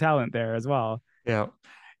Toronto talent there as well. Yeah.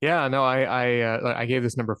 No, I gave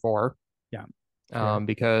this number 4. Yeah.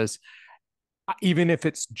 Because even if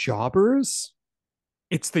it's jobbers,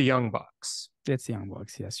 it's the Young Bucks. It's the Young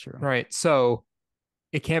Bucks, yes, true. Right. So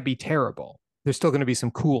it can't be terrible. There's still going to be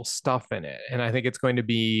some cool stuff in it. And I think it's going to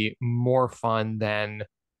be more fun than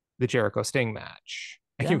the Jericho Sting match.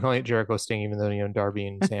 I keep calling it Jericho Sting, even though Darby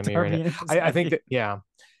and Sammy are in it. I think that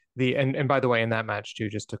and by the way, in that match too,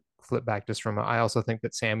 just to flip back just from I also think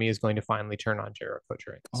that Sammy is going to finally turn on Jericho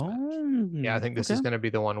during this match. Yeah, I think this is going to be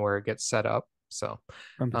the one where it gets set up. So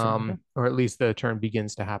or at least the turn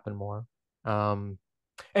begins to happen more.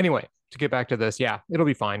 Anyway, to get back to this, it'll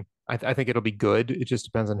be fine. I think it'll be good. It just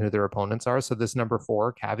depends on who their opponents are. So this number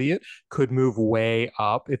 4 caveat could move way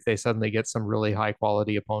up if they suddenly get some really high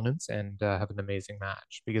quality opponents and have an amazing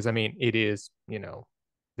match. Because I mean, it is the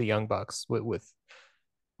Young Bucks with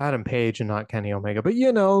Adam Page and not Kenny Omega, but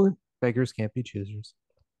beggars can't be choosers.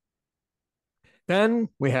 Then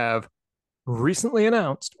we have recently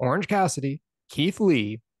announced Orange Cassidy, Keith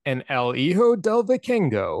Lee, and El Hijo del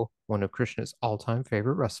Vikingo, one of Krishna's all-time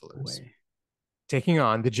favorite wrestlers, taking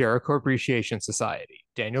on the Jericho Appreciation Society,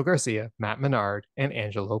 Daniel Garcia, Matt Menard, and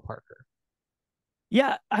Angelo Parker.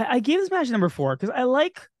 Yeah, I gave this match number 4 because I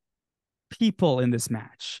like people in this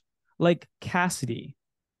match, like Cassidy,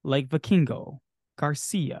 like Vikingo,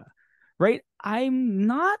 Garcia, right? I'm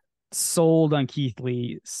not sold on Keith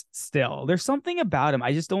Lee still. There's something about him.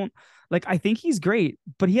 I just don't like. I think he's great,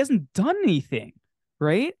 but he hasn't done anything,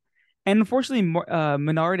 right? And unfortunately,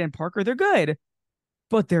 Menard and Parker, they're good,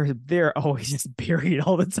 but they're always just buried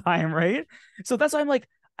all the time, right? So that's why I'm like,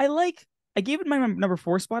 I gave it my number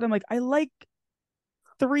 4 spot. I'm like, I like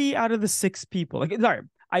 3 out of the 6 people. Like, sorry,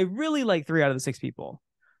 I really like 3 out of the 6 people,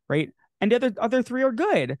 right? And the other 3 are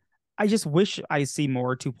good. I just wish I see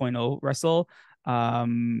more 2.0 wrestle,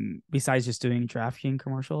 besides just doing DraftKings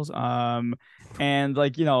commercials. And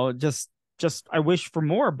like, just I wish for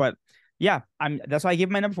more, but yeah, that's why I gave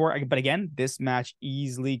my number 4. But again, this match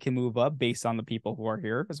easily can move up based on the people who are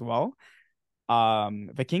here as well.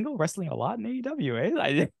 Vikingo wrestling a lot in AEW,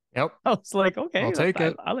 eh? Yep. I was like, I'll okay, take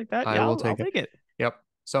it. I like that. I Yeah, will I'll take it. take it. Yep.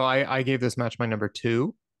 So I gave this match my number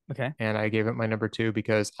 2. Okay. And I gave it my number 2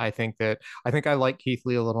 because I think I like Keith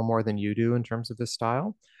Lee a little more than you do in terms of his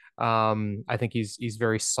style. I think he's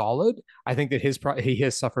very solid. I think that he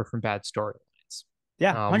has suffered from bad storylines,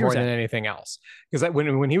 Yeah, more than 100%. anything else. Because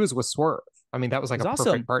when he was with Swerve, I mean that was He like was a perfect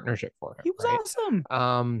awesome. partnership for him, He was right?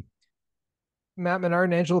 awesome. Matt Menard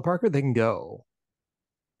and Angelo Parker, they can go.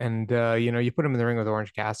 And you put him in the ring with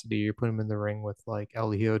Orange Cassidy, you put him in the ring with like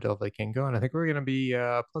El Hijo del Vikingo, and I think we're going to be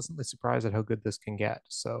pleasantly surprised at how good this can get.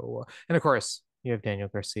 So, and of course, you have Daniel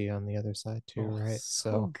Garcia on the other side too, Oh, right?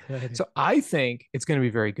 so good. So I think it's going to be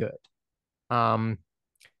very good. Um,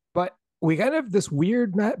 but we kind of have this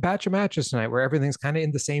weird batch of matches tonight where everything's kind of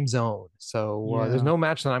in the same zone. So there's Yeah. no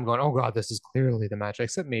match that I'm going, oh God, this is clearly the match,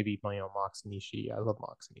 except maybe my own Mox and Ishii. I love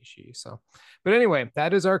Mox and Ishii. So, but anyway,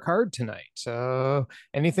 that is our card tonight.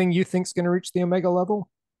 Anything you think's going to reach the Omega level?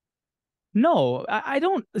 No, I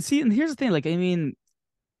don't see. And here's the thing, like, I mean,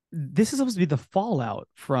 this is supposed to be the fallout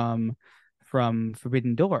from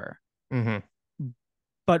Forbidden Door. Mm-hmm.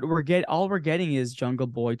 But all we're getting is Jungle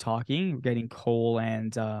Boy talking. We're getting Cole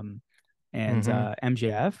and Mm-hmm.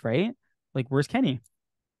 MJF, right? Like, where's Kenny?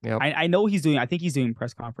 Yep. I know I think he's doing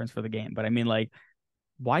press conference for the game, but I mean, like,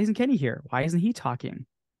 why isn't Kenny here? Why isn't he talking?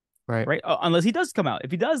 Right. Right? Unless he does come out.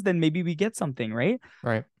 If he does, then maybe we get something, right?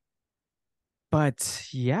 Right. But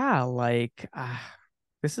yeah, like,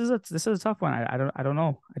 this is a tough one. I don't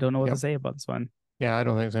know. I don't know what to Yep. say about this one. Yeah, I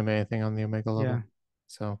don't think there's gonna be anything on the Omega Yeah. level.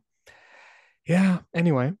 So yeah.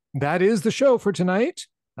 Anyway, that is the show for tonight.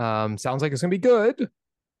 Sounds like it's gonna be good.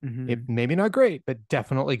 It Mm-hmm. maybe not great, but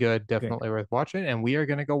definitely good, Good. definitely worth watching. And we are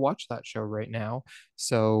gonna go watch that show right now.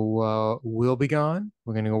 So we'll be gone.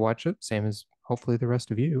 We're gonna go watch it, same as hopefully the rest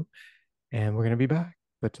of you, and we're gonna be back.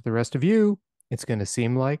 But to the rest of you, it's gonna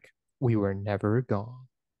seem like we were never gone.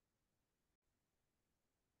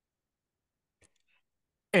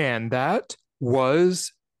 And that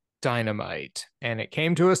was Dynamite. And it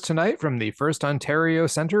came to us tonight from the First Ontario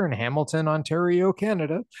Center in Hamilton, Ontario,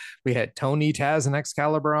 Canada. We had Tony, Taz, and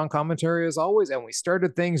Excalibur on commentary as always, and we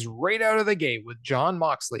started things right out of the gate with John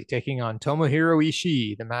Moxley taking on Tomohiro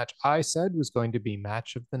Ishii, the match I said was going to be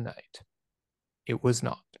match of the night. It was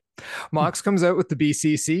not. Mox comes out with the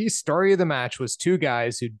BCC. Story of the match was 2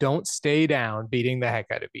 guys who don't stay down beating the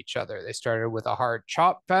heck out of each other. They started with a hard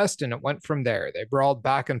chop fest and it went from there. They brawled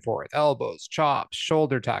back and forth, elbows, chops,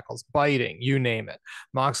 shoulder tackles, biting, you name it.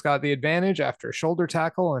 Mox got the advantage after a shoulder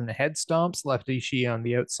tackle and head stomps, left Ishii on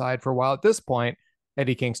the outside for a while. At this point,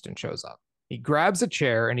 Eddie Kingston shows up. He grabs a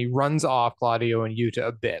chair and he runs off Claudio and Yuta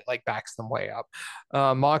a bit, like backs them way up.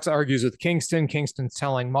 Mox argues with Kingston. Kingston's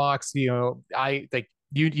telling Mox, I like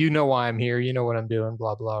you know why I'm here. You know what I'm doing,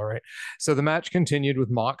 blah, blah, right? So the match continued with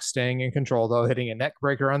Mox staying in control, though, hitting a neck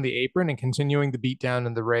breaker on the apron and continuing the beatdown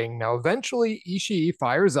in the ring. Now, eventually, Ishii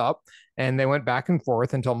fires up and they went back and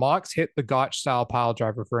forth until Mox hit the Gotch style pile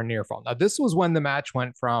driver for a near fall. Now, this was when the match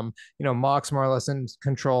went from, Mox more or less in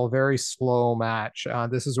control, very slow match.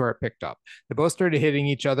 This is where it picked up. They both started hitting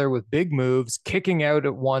each other with big moves, kicking out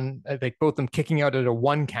at one, like both of them kicking out at a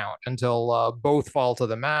 1 count until both fall to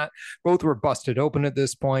the mat. Both were busted open at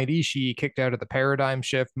this point. Ishii kicked out of the paradigm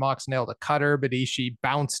shift. Mox nailed a cutter, but Ishii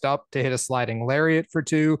bounced up to hit a sliding lariat for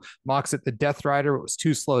 2. Mox hit the Death Rider. It was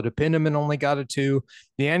too slow to pin him and only got a 2.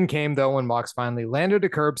 The end came, though, when Mox finally landed a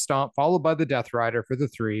curb stomp, followed by the Death Rider for the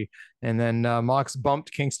 3. And then Mox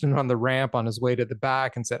bumped Kingston on the ramp on his way to the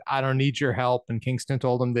back and said, I don't need your help. And Kingston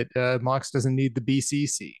told him that Mox doesn't need the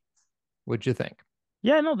BCC. What'd you think?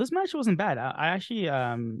 Yeah, no, this match wasn't bad. I actually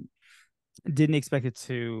didn't expect it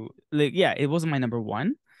to, like, yeah, it wasn't my number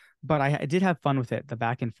 1, but I did have fun with it, the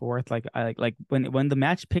back and forth. Like, I like when the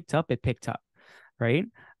match picked up, it picked up, right?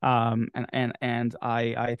 And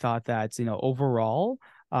I thought that, overall,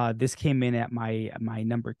 this came in at my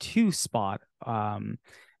number 2 spot.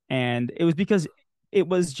 And it was because it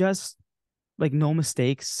was just like no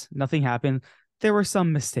mistakes, nothing happened. There were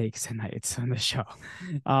some mistakes tonight on the show.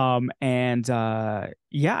 And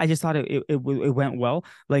yeah, I just thought it went well.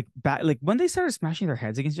 Like back like when they started smashing their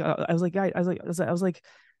heads against each other, I was like, I was like,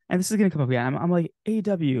 and this is gonna come up again. I'm like,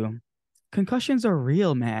 AEW, concussions are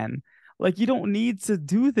real, man. Like you don't need to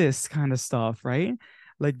do this kind of stuff, right?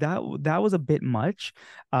 Like that was a bit much.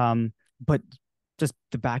 But just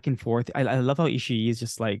the back and forth. I love how Ishii is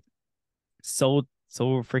just like so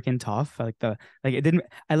freaking tough. Like it didn't.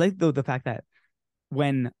 I like the fact that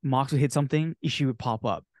when Mox would hit something, Ishii would pop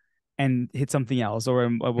up and hit something else, or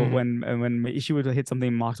Mhm. when Ishii would hit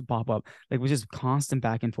something, Mox would pop up. Like it was just constant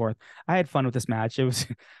back and forth. I had fun with this match. It was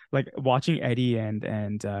like watching Eddie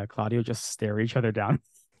and Claudio just stare each other down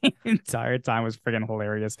the entire time was freaking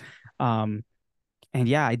hilarious. Um, and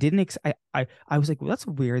yeah, I didn't. I was like, well, that's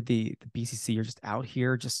weird. The BCC are just out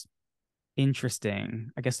here, just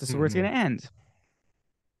interesting. I guess this is where it's gonna Mhm. end.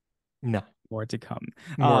 No, More to come.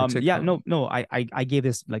 more to Yeah, come. no. I gave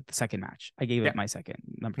this like the second match. I gave Yeah, it my second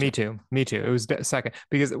number me two. too. Me too. It was second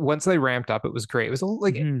because once they ramped up, it was great. It was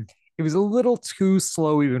like Hmm. it was a little too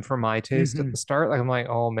slow even for my taste at Hmm. the start. Like I'm like,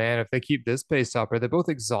 oh man, if they keep this pace up, are they both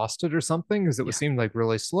exhausted or something? Because it was Yeah. seemed like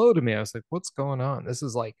really slow to me. I was like, what's going on? This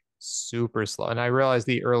is like super slow. And I realized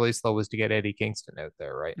the early slow was to get Eddie Kingston out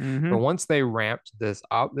there, right? But Hmm. once they ramped this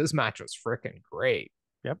up, this match was freaking great.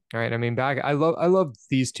 Yep. Right. I mean, back I love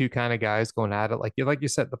these two kind of guys going at it. Like you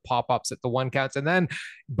said, the pop-ups at the one counts, and then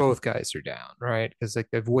both guys are down, right? Because like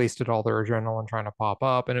they've wasted all their adrenaline trying to pop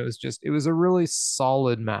up. And it was a really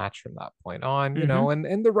solid match from that point on, Hmm.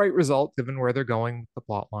 and the right result given where they're going with the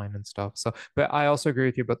plot line and stuff. So, but I also agree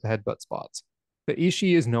with you about the headbutt spots. But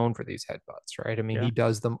Ishii is known for these headbutts, right? I mean, Yeah. he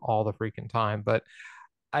does them all the freaking time, but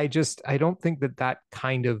I don't think that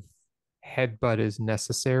kind of headbutt is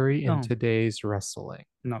necessary in No. today's wrestling,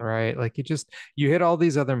 No. right? Like you hit all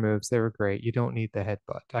these other moves, they were great. You don't need the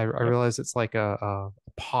headbutt. I Yep. realize it's like a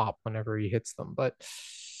pop whenever he hits them, but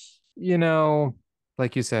you know,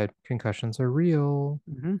 like you said, concussions are real.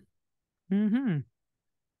 Hmm. Hmm.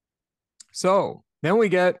 So then we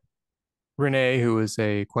get Renee, who is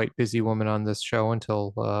a quite busy woman on this show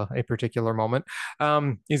until a particular moment,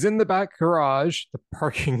 is in the back garage, the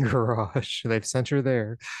parking garage. They've sent her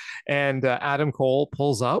there. And Adam Cole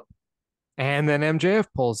pulls up. And then MJF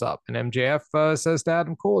pulls up, and MJF says to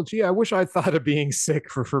Adam Cole, "Gee, I wish I thought of being sick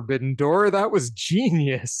for Forbidden Door. That was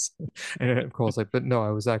genius." And Adam Cole's like, "But no, I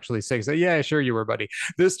was actually sick." So, yeah, sure you were, buddy.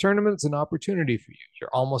 This tournament's an opportunity for you. You're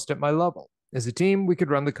almost at my level. As a team, we could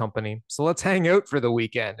run the company. So let's hang out for the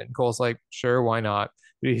weekend. And Cole's like, "Sure, why not?"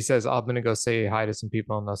 But he says, "I'm going to go say hi to some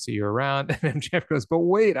people and I'll see you around." And MJF goes, "But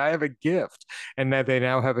wait, I have a gift." And that they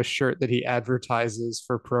now have a shirt that he advertises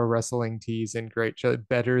for pro wrestling tees in great show,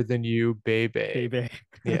 better than you, baby. Baby.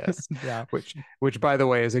 Yes, Yeah. which by the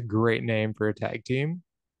way is a great name for a tag team.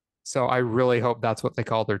 So I really hope that's what they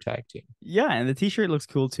call their tag team. Yeah, and the t-shirt looks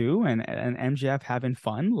cool too, and MJF having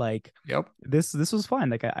fun. Like Yep. this was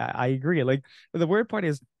fun. Like I agree. Like the weird part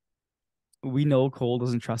is we know Cole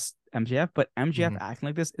doesn't trust MJF, but MJF Mm-hmm. acting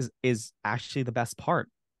like this is actually the best part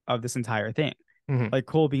of this entire thing. Mm-hmm. Like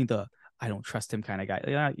Cole being the I don't trust him kind of guy.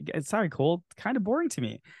 Yeah, sorry, Cole, kind of boring to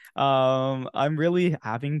me. I'm really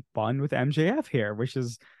having fun with MJF here, which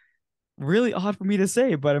is really odd for me to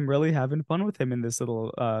say, but I'm really having fun with him in this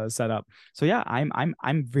little setup. So yeah,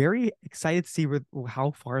 I'm very excited to see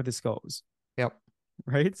how far this goes. Yep.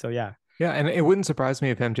 Right? So yeah. Yeah, and it wouldn't surprise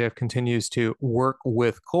me if MJF continues to work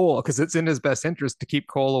with Cole because it's in his best interest to keep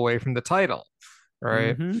Cole away from the title,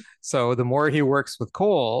 right? Mm-hmm. So the more he works with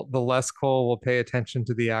Cole, the less Cole will pay attention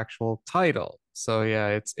to the actual title. So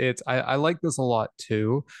yeah, I like this a lot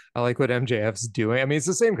too. I like what MJF's doing. I mean, it's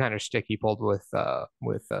the same kind of shtick he pulled with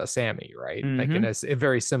Sammy, right? Like in Mm-hmm. a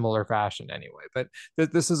very similar fashion anyway. But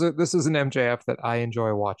this is an MJF that I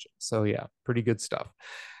enjoy watching. So yeah, pretty good stuff.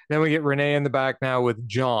 Then we get Renee in the back now with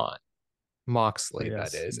John. Oh, Moxley,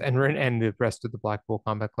 that yes. is, and the rest of the Blackpool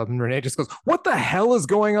Combat Club. And Renee just goes, "What the hell is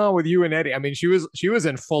going on with you and Eddie?" I mean, she was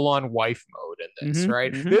in full on wife mode in this, Mm-hmm.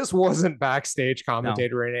 right? Mm-hmm. This wasn't backstage No.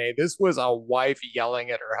 commentator Renee. This was a wife yelling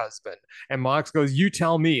at her husband. And Mox goes, "You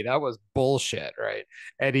tell me that was bullshit, right?"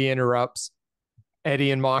 Eddie interrupts.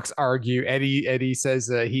 Eddie and Mox argue. Eddie says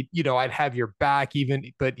I'd have your back even,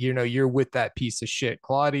 but you're with that piece of shit,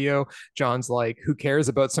 Claudio. John's like, who cares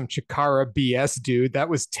about some Chikara BS, dude? That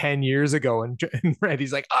was 10 years ago. And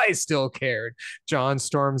Eddie's like, I still cared. John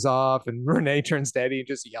storms off, and Renee turns to Eddie and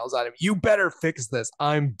just yells at him, "You better fix this.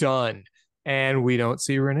 I'm done." And we don't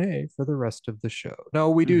see Renee for the rest of the show.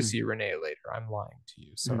 No, we do Mm-hmm. see Renee later. I'm lying to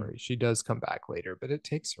you. Mm-hmm. Sorry. She does come back later, but it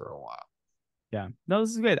takes her a while. Yeah. No,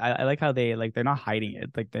 this is good. I like how they're not hiding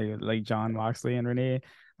it. Like they like John Moxley and Renee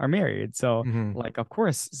are married. So Mm-hmm. like, of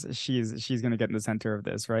course, she's gonna get in the center of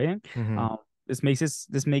this, right? Mm-hmm. This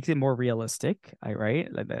makes it more realistic, right?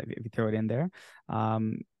 Like if you throw it in there.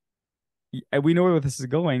 Um, we know where this is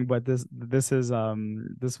going, but this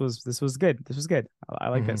was good. This was good. I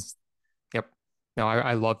like Mm-hmm. this. Yep. No,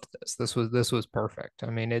 I loved this. This was perfect. I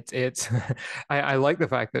mean, it's I like the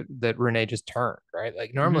fact that Renee just turned, right?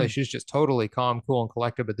 Like normally Hmm. she's just totally calm, cool, and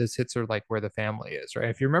collected, but this hits her like where the family is, right?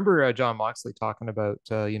 If you remember John Moxley talking about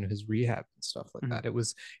his rehab and stuff like Hmm. that, it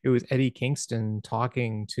was Eddie Kingston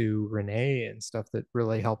talking to Renee and stuff that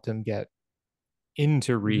really helped him get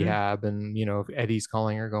into Hmm. rehab. And if Eddie's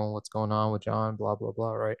calling her going, what's going on with John, blah blah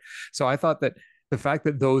blah, right? So I thought that the fact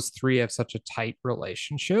that those three have such a tight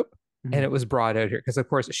relationship, and Hmm. it was brought out here because of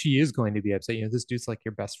course she is going to be upset. This dude's like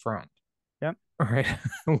your best friend. Yep. All right.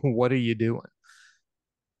 What are you doing?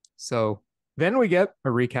 So then we get a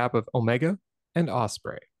recap of Omega and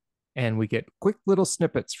Ospreay, and we get quick little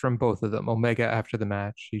snippets from both of them. Omega after the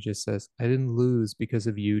match, he just says, I didn't lose because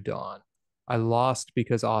of you, Dawn. I lost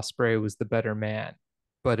because Ospreay was the better man,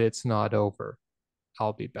 but it's not over.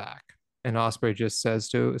 I'll be back. And Ospreay just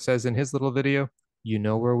says in his little video, you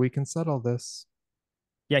know where we can settle this.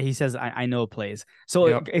 Yeah, he says I know plays. So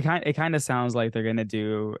Yep. it kind of sounds like they're gonna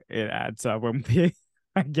do it at Wembley,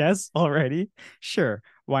 I guess already. Sure,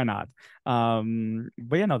 why not?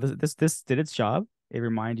 But yeah, no, this did its job. It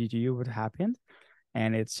reminded you what happened,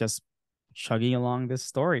 and it's just chugging along this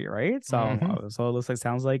story, right? So Mm-hmm. so it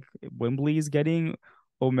sounds like Wembley's getting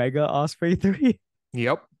Omega Osprey 3.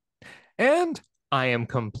 Yep. And I am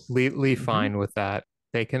completely Hmm. fine with that.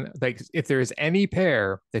 They can, like, if there's any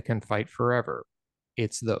pair that can fight forever,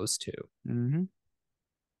 it's those two. Hmm.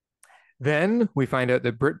 Then we find out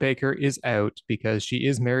that Britt Baker is out because she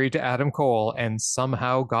is married to Adam Cole and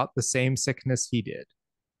somehow got the same sickness he did.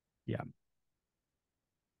 Yeah.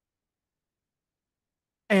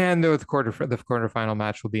 And the quarterfinal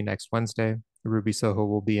match will be next Wednesday. Ruby Soho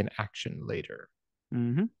will be in action later.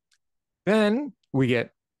 Hmm. Then we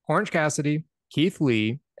get Orange Cassidy, Keith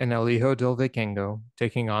Lee, and El Hijo del Vikingo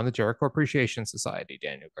taking on the Jericho Appreciation Society.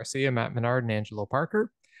 Daniel Garcia, Matt Menard, and Angelo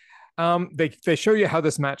Parker. They show you how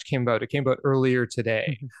this match came about. It came about earlier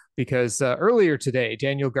today because earlier today,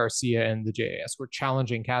 Daniel Garcia and the JAS were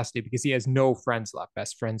challenging Cassidy because he has no friends left.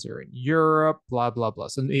 Best friends are in Europe, blah, blah, blah.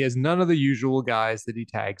 So he has none of the usual guys that he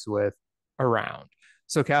tags with around.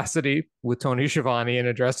 So Cassidy with Tony Schiavone in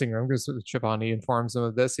a dressing room, because Schiavone informs him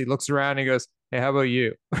of this, he looks around and he goes, hey, how about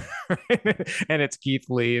you? And it's Keith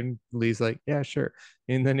Lee, and Lee's like, yeah, sure.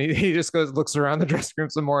 And then he just looks around the dressing room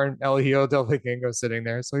some more, and El Hijo del Vikingo sitting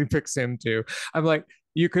there. So he picks him too. I'm like,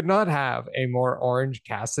 you could not have a more Orange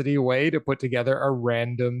Cassidy way to put together a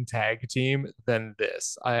random tag team than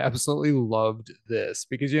this. I absolutely loved this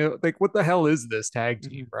because, like, what the hell is this tag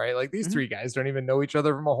team, Hmm. right? Like, these Hmm. three guys don't even know each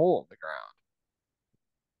other from a hole in the ground.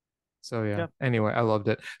 So yeah. Yeah. Anyway, I loved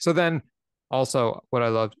it. So then also what I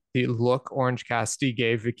loved, the look Orange Cassidy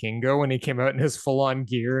gave Vikingo when he came out in his full-on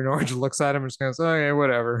gear, and Orange looks at him and just goes, okay,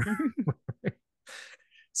 whatever.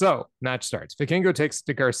 So match starts. Vikingo takes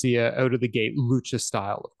the Garcia out of the gate, lucha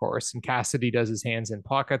style, of course, and Cassidy does his hands in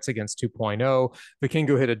pockets against 2.0.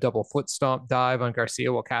 Vikingo hit a double foot stomp dive on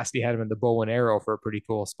Garcia while Cassidy had him in the bow and arrow for a pretty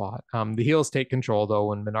cool spot. The heels take control though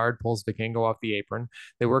when Menard pulls Vikingo off the apron.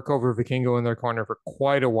 They work over Vikingo in their corner for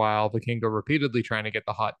quite a while. Vikingo repeatedly trying to get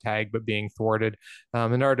the hot tag but being thwarted.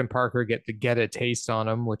 Menard and Parker get a taste on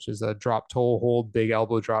him, which is a drop toe hold big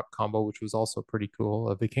elbow drop combo, which was also pretty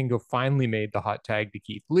cool. Vikingo finally made the hot tag to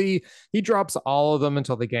Keith Lee. He drops all of them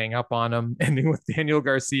until they gang up on him, ending with Daniel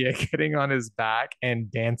Garcia getting on his back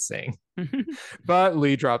and dancing. But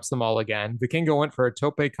Lee drops them all again. Vikingo went for a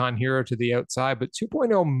tope con hero to the outside, but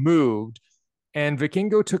 2.0 moved, and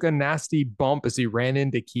Vikingo took a nasty bump as he ran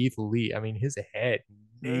into Keith Lee. I mean, his head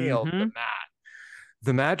nailed the Hmm. mat.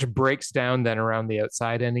 The match breaks down then around the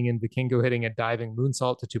outside, ending in Vikingo hitting a diving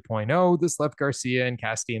moonsault to 2.0. This left Garcia and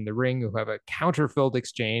Cassidy in the ring, who have a counter-filled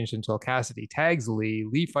exchange until Cassidy tags Lee.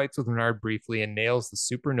 Lee fights with Menard briefly and nails the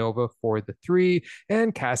supernova for the 3,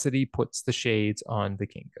 and Cassidy puts the shades on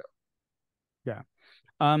Vikingo. Yeah.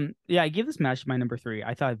 Yeah, I give this match my number 3.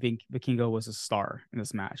 I thought Vikingo was a star in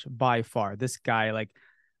this match by far. This guy, like,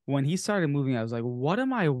 when he started moving, I was like, what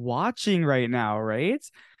am I watching right now? Right?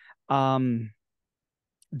 Um,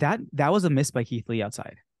 that was a miss by Keith Lee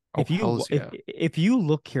outside. Oh, If you hells if yeah. if you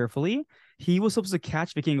look carefully, he was supposed to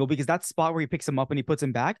catch Vikingo because that spot where he picks him up and he puts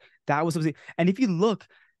him back, that was supposed to, and if you look,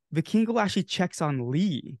 Vikingo actually checks on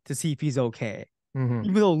Lee to see if he's okay. Mm-hmm.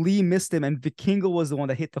 Even though Lee missed him and Vikingo was the one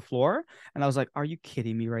that hit the floor. And I was like, are you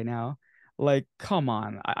kidding me right now? Like, come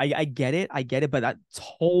on. I get it, but that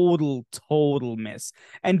total miss.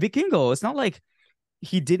 And Vikingo, it's not like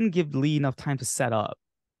he didn't give Lee enough time to set up,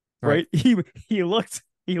 Right. right? He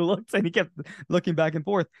looked and he kept looking back and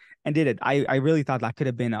forth and did it. I really thought that could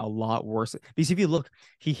have been a lot worse because if you look,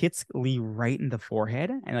 he hits Lee right in the forehead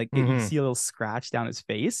and like you Mm-hmm. see a little scratch down his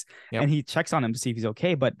face Yep. and he checks on him to see if he's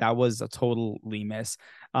okay, but that was a total Lee miss.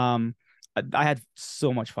 I had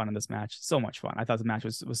so much fun in this match. So much fun. I thought the match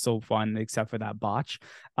was so fun, except for that botch.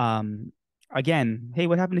 Again, hey,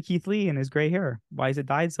 what happened to Keith Lee and his gray hair? Why is it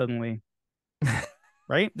dyed suddenly?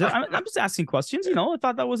 Right? I'm just asking questions. I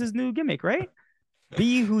thought that was his new gimmick, right?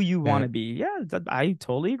 Be who you want Yeah. to be. Yeah, I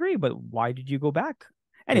totally agree. But why did you go back?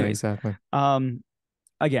 Yeah, Anyways, exactly.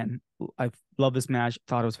 again, I love this match.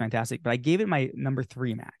 Thought it was fantastic, but I gave it my number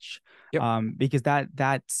 3 match. Yep. Because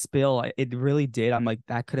that spill, it really did. I'm like,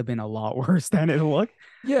 that could have been a lot worse than it looked.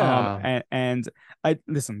 Yeah. And I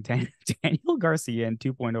listen, Daniel Garcia and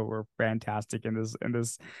 2.0 were fantastic in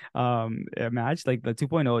this match. Like the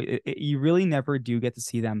 2.0, you really never do get to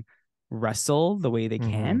see them wrestle the way they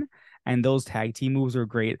Mm-hmm. can, and those tag team moves are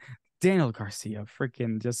great. Daniel Garcia,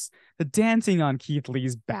 freaking just the dancing on Keith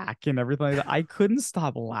Lee's back and everything like that. I couldn't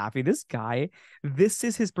stop laughing. This guy, this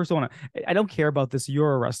is his persona. I don't care about this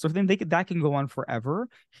 "you're a wrestler" thing. That can go on forever.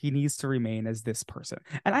 He needs to remain as this person.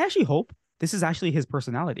 And I actually hope this is actually his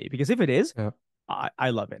personality, because if it is, Yep. I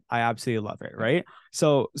love it. I absolutely love it. Right.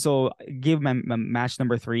 So give my match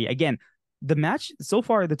number 3. Again, the match so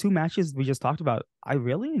far, the 2 matches we just talked about, I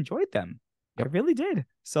really enjoyed them. I Yep. really did.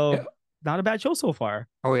 So Yeah. not a bad show so far.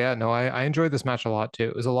 Oh yeah, no, I enjoyed this match a lot too.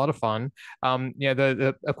 It was a lot of fun. Yeah,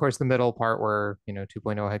 the of course the middle part where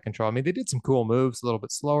 2.0 had control. I mean, they did some cool moves, a little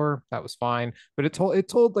bit slower. That was fine, but it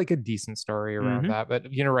told like a decent story around Mm-hmm. that. But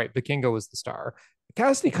right, Vikingo was the star.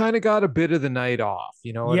 Cassidy kind of got a bit of the night off.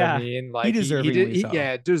 You know what I Yeah, mean? he Like he did, deservingly so.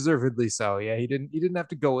 yeah, deservedly so. Yeah, he didn't have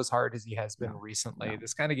to go as hard as he has been No, recently. no,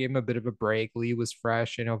 This kind of gave him a bit of a break. Lee was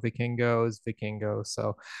fresh. Vikingo is Vikingo,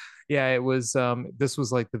 so yeah, it was this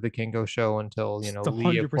was like the Vikingo show until, just a Lee of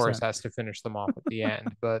hundred course percent. has to finish them off at the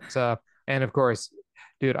end. But and of course,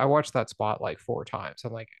 dude, I watched that spot like 4 times.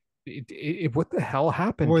 I'm like, what the hell What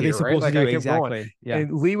happened are they here, right? supposed to Like do I kept going. exactly? Yeah.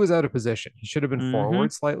 And Lee was out of position. He should have been Mm-hmm.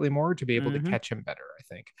 forward slightly more to be able to Mm-hmm. catch him better, I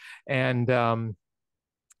think. And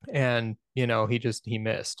he missed, He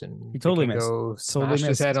and totally missed. Vikingo Totally smashed his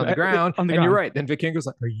missed. head So on the ground. on the And you're ground. right. Then Vikingo's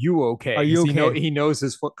like, "Are you okay?" Are Because you he know okay? he knows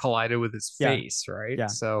his foot collided with his Yeah. face, right? Yeah.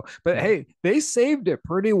 So, but Yeah. hey, they saved it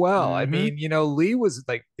pretty well. I Mm-hmm. mean, Lee was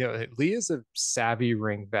like, Lee is a savvy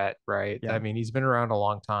ring vet, right? I Yeah. mean, he's been around a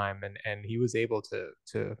long time, and he was able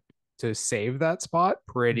to save that spot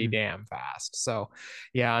pretty Mm-hmm. damn fast. So,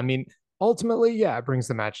 yeah, I mean, ultimately, yeah, it brings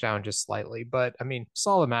the match down just slightly, but I mean,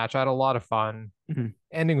 solid match. I had a lot of fun. Mm-hmm.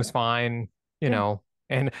 Ending was fine, you Yeah. know.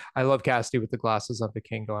 And I love Cassidy with the glasses on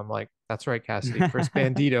Vikingo. I'm like, that's right, Cassidy. First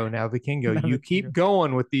Bandito, now Vikingo. Now You that you keep go.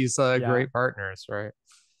 going with these Yeah. great partners, right?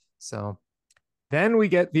 So then we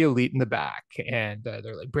get the elite in the back, and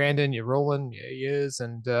they're like, Brandon, you rolling? Yeah, he is.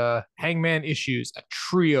 And Hangman issues a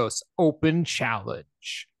trios open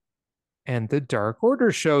challenge. And the Dark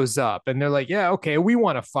Order shows up, and they're like, yeah, okay, we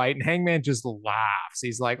want to fight. And Hangman just laughs.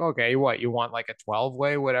 He's like, okay, what? You want like a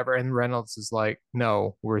 12-way, whatever? And Reynolds is like,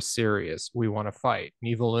 no, we're serious. We want to fight.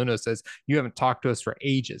 And Evil Uno says, you haven't talked to us for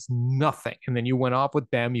ages, nothing. And then you went off with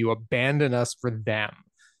them. You abandoned us for them.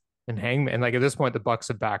 And Hangman, like at this point, the Bucks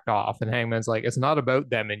have backed off. And Hangman's like, it's not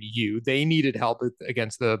about them and you. They needed help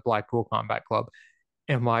against the Blackpool Combat Club.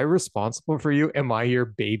 Am I responsible for you? Am I your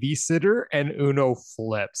babysitter? And Uno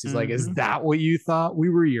flips. He's like, is Mm-hmm. that what you thought? We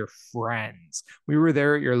were your friends. We were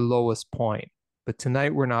there at your lowest point. But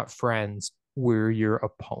tonight we're not friends. We're your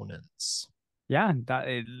opponents. Yeah.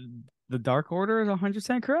 The Dark Order is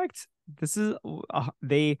 100% correct. This is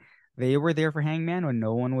they were there for Hangman when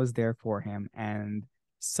no one was there for him, and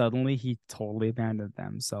suddenly he totally abandoned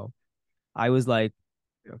them. So I was like,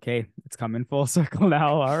 okay, it's coming full circle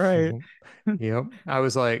now. All right. Yep. I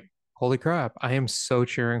was like, holy crap. I am so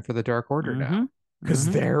cheering for the Dark Order Mm-hmm. now. Because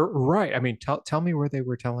Mm-hmm. they're right. I mean, tell me where they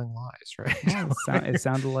were telling lies, right? Yeah, it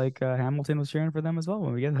sounded like Hamilton was cheering for them as well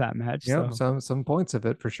when we get to that match. Yep, So some points of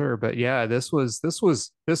it for sure. But yeah, this was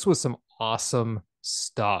some awesome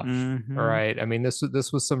stuff. All mm-hmm. right. I mean, this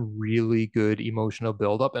was some really good emotional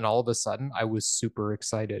buildup, and all of a sudden I was super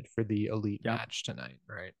excited for the elite Yep. match tonight.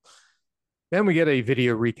 Right. Then we get a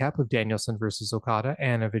video recap of Danielson versus Okada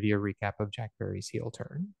and a video recap of Jack Perry's heel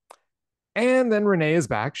turn. And then Renee is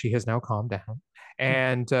back. She has now calmed down.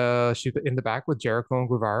 And she's in the back with Jericho and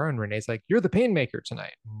Guevara. And Renee's like, you're the painmaker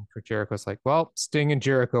tonight. And Jericho's like, well, Sting and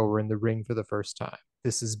Jericho were in the ring for the first time.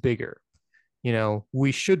 This is bigger.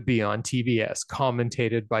 We should be on TBS,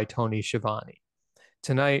 commentated by Tony Schiavone.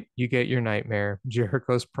 Tonight, you get your nightmare,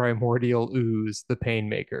 Jericho's primordial ooze, the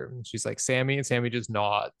Painmaker. And she's like, Sammy, and Sammy just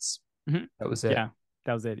nods. Mhm. That was it. Yeah,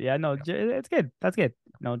 that was it. Yeah, no, it's good. That's good.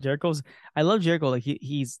 No, Jericho's. I love Jericho. Like like,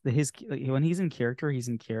 when he's in character, he's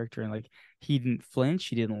in character, and like he didn't flinch,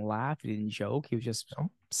 he didn't laugh, he didn't joke. He was just Oh,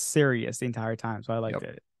 serious the entire time. So I liked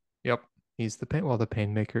yep. it. Yep. He's the pain. Well, the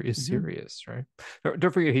Painmaker is Hmm. serious, right?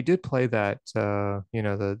 Don't forget, he did play that, the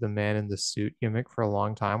man in the suit gimmick for a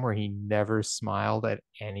long time, where he never smiled at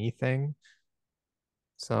anything.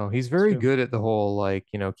 So he's It's very true. good at the whole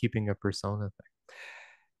keeping a persona thing.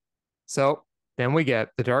 So then we get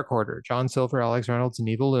the Dark Order: John Silver, Alex Reynolds, and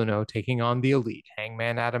Evil Uno taking on the Elite: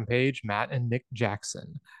 Hangman Adam Page, Matt, and Nick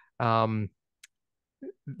Jackson. Um,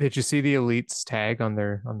 did you see the Elite's tag on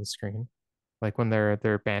the screen? Like when their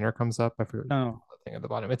banner comes up, I forget what you No. call the thing at the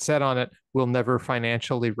bottom. It said on it, "We'll never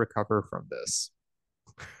financially recover from this."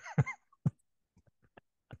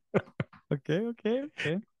 Okay. Okay.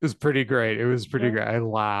 Okay. It was pretty great. It was pretty Okay. great. I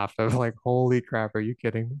laughed. I was like, holy crap, are you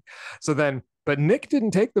kidding me? So then, but Nick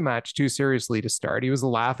didn't take the match too seriously to start. He was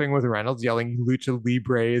laughing with Reynolds, yelling Lucha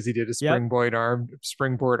Libre as he did a Yep.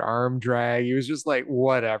 springboard arm drag. He was just like,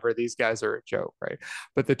 whatever, these guys are a joke, right?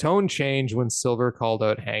 But the tone changed when Silver called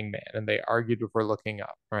out Hangman and they argued before looking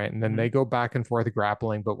up, right? And then Hmm. they go back and forth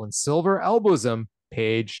grappling. But when Silver elbows him,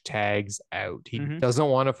 Page tags out. He Hmm. doesn't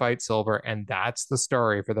want to fight Silver, and that's the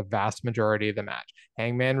story for the vast majority of the match.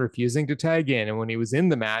 Hangman refusing to tag in. And when he was in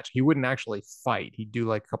the match, he wouldn't actually fight. He'd do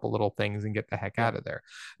like a couple little things and get the heck Yep. out of there.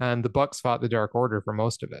 And the Bucks fought the Dark Order for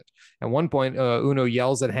most of it. At one point, Uno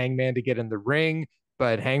yells at Hangman to get in the ring,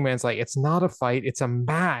 but Hangman's like, it's not a fight, it's a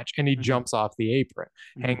match. And he Hmm. jumps off the apron.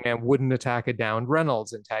 Hmm. Hangman wouldn't attack a downed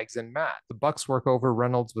Reynolds and tags in Matt. The Bucks work over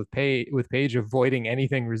Reynolds with Page avoiding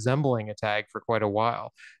anything resembling a tag for quite a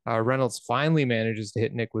while. Reynolds finally manages to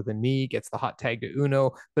hit Nick with a knee, gets the hot tag to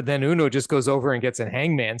Uno, but then Uno just goes over and gets in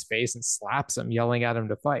Hangman's face and slaps him, yelling at him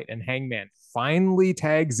to fight. And Hangman finally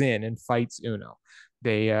tags in and fights Uno.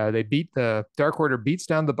 They beat the Dark Order beats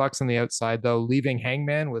down the Bucks on the outside though, leaving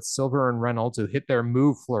Hangman with Silver and Reynolds who hit their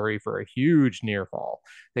move flurry for a huge near fall.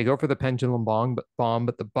 They go for the pendulum bomb,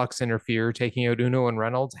 but the Bucks interfere, taking out Uno and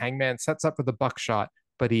Reynolds. Hangman sets up for the buckshot,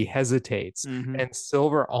 but he hesitates. Hmm. And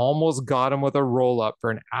Silver almost got him with a roll up for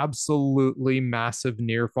an absolutely massive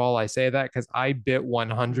near fall. I say that because I bit Hmm.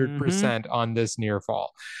 100% on this near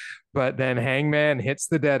fall. But then Hangman hits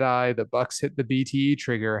the dead eye. The Bucks hit the BTE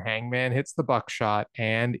trigger. Hangman hits the buckshot,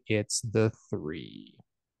 and it's the three.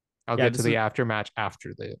 I'll Yeah. get to This the is aftermatch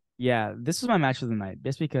after the. Yeah, this was my match of the night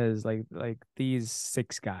just because like these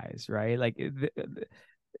six guys, right? Like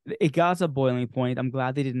it got to a boiling point. I'm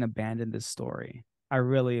glad they didn't abandon this story. I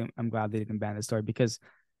really am glad they didn't abandon the story because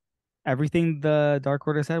everything the Dark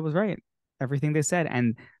Order said was right. Everything they said,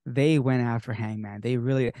 and they went after Hangman. They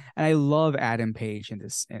really, and I love Adam Page in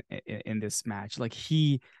in this match. Like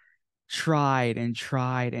he tried and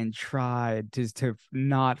tried and tried to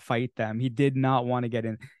not fight them. He did not want to get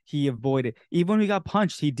in. He avoided. Even when he got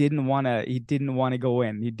punched, he didn't want to go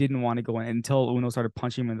in. He didn't want to go in until Uno started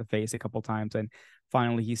punching him in the face a couple times and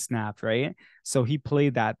finally he snapped, right? So he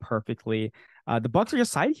played that perfectly. The Bucks are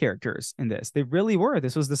just side characters in this. They really were.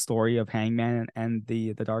 This was the story of Hangman and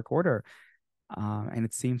the Dark Order, and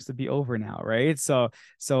it seems to be over now, right?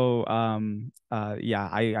 Yeah,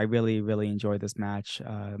 I really enjoyed this match.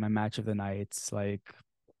 My match of the night. It's like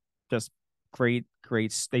just great.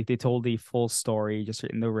 They told the full story just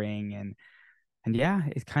in the ring, and yeah,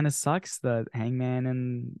 it kind of sucks that Hangman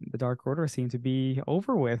and the Dark Order seem to be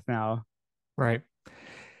over with now. Right.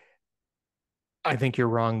 I think you're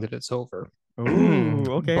wrong that it's over. Oh,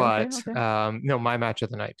 okay, okay, But okay. no, my match of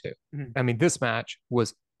the night too. Mhm. I mean, this match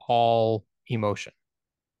was all emotion,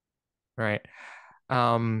 right?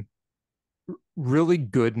 Um, really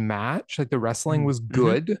good match. Like the wrestling Mhm. was Mhm.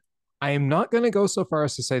 good. I am not going to go so far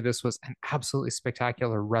as to say this was an absolutely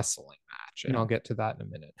spectacular wrestling match, and I'll No. get to that in a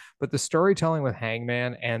minute. But the storytelling with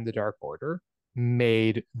Hangman and the Dark Order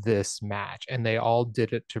made this match, and they all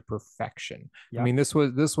did it to perfection. I Yep. mean, this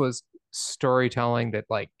was storytelling that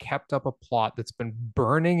like kept up a plot that's been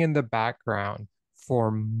burning in the background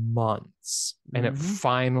for months, and it Mhm.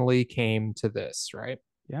 finally came to this, right?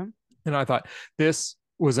 Yeah. And I thought this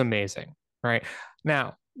was amazing, right?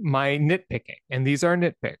 Now, my nitpicking, and these are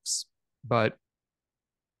nitpicks, but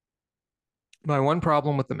my one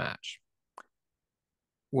problem with the match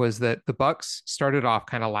was that the Bucks started off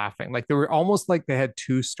kind of laughing. Like they were almost like they had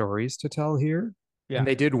two stories to tell here, Yeah. and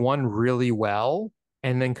they did one really well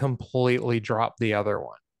and then completely dropped the other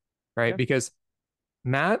one, right? Yep. Because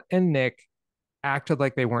Matt and Nick acted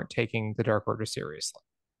like they weren't taking the Dark Order seriously.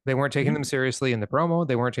 They weren't taking Mhm. them seriously in the promo,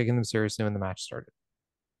 they weren't taking them seriously when the match started.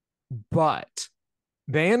 But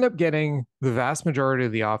they end up getting the vast majority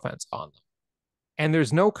of the offense on them. And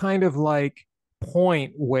there's no kind of like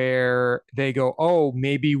point where they go, oh,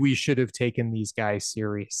 maybe we should have taken these guys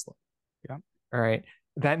seriously. Yeah. All right.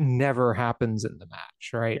 That never happens in the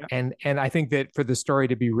match, right? Yeah. And I think that for the story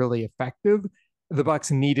to be really effective, the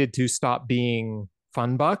Bucks needed to stop being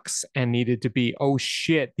fun Bucks and needed to be, oh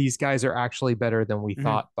shit, these guys are actually better than we Mm-hmm.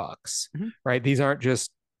 thought Bucks, Mm-hmm. right? These aren't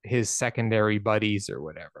just his secondary buddies or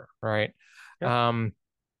whatever, right? Yep.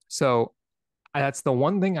 So that's the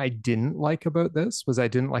one thing I didn't like about this was I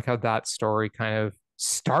didn't like how that story kind of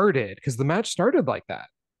started because the match started like that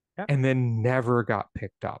Yep. and then never got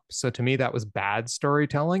picked up. So to me, that was bad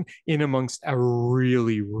storytelling in amongst a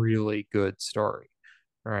really, really good story.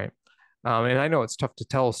 All right. And I know it's tough to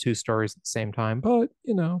tell two stories at the same time, but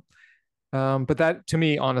but that to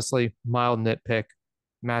me, honestly, mild nitpick,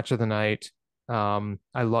 match of the night.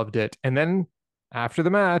 I loved it. And then after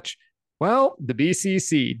the match, well, the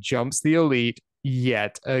BCC jumps the Elite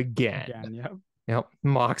yet again. Again. Yep. Yep.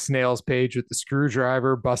 Mox nails Page with the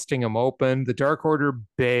screwdriver, busting him open. The Dark Order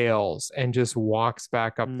bails and just walks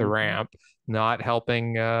back up the ramp, not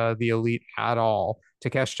helping the Elite at all.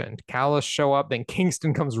 Takeshita and Callis show up. Then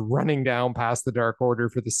Kingston comes running down past the Dark Order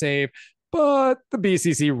for the save, but the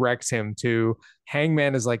BCC wrecks him too.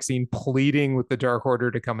 Hangman is like seen pleading with the Dark Order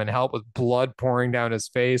to come and help with blood pouring down his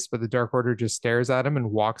face, but the Dark Order just stares at him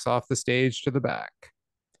and walks off the stage to the back.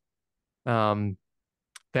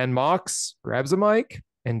 Then Mox grabs a mic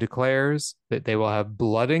and declares that they will have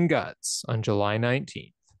blood and guts on July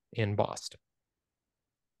 19th in Boston.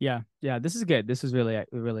 Yeah, this is good. This is really,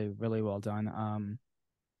 really, really well done.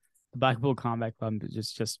 The Blackpool Combat Club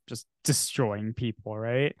is just destroying people,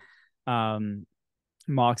 right?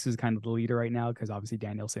 Mox is kind of the leader right now because obviously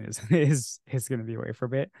Danielson is going to be away for a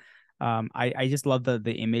bit. I just love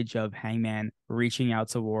the image of Hangman reaching out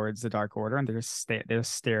towards the Dark Order and they're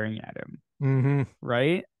staring at him,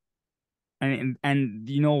 right? And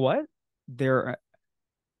you know what?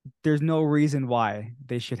 There's no reason why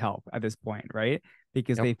they should help at this point, right?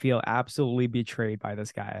 Because they feel absolutely betrayed by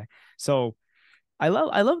this guy. So I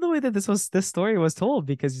love the way that this story was told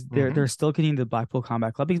because they're still getting the Blackpool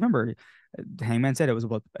Combat Club. Because remember, Hangman said it was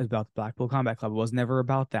about the Blackpool Combat Club. It was never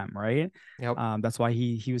about them, right? Yep. That's why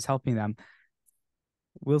he was helping them.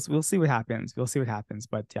 We'll see what happens. We'll see what happens.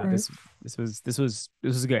 But yeah, right. this was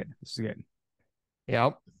good. This was good.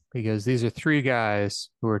 Yep. Because these are three guys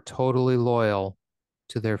who are totally loyal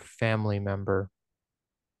to their family member,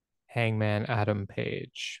 Hangman Adam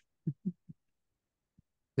Page.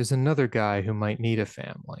 There's another guy who might need a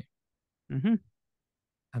family.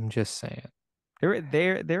 I'm just saying.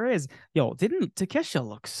 There is. Yo, didn't Takeshita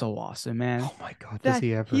look so awesome, man? Oh my God, does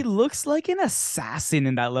he ever? He looks like an assassin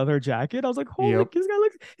in that leather jacket. I was like, holy, this guy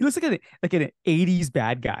looks like an 80s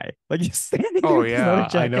bad guy. Like he's standing there. Oh with his yeah, leather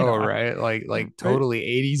jacket I know, on. right? Like totally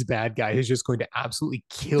 80s bad guy who's just going to absolutely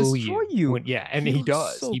kill Destroy you. And he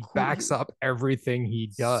does. So he cool. backs up everything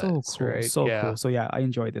he does. So cool, right? so cool. So yeah, I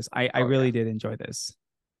enjoyed this. I really did enjoy this.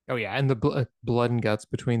 Oh yeah, and the blood and guts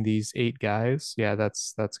between these 8 guys, yeah,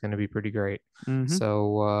 that's going to be pretty great.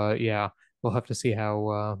 So yeah, we'll have to see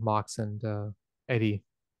how Mox and Eddie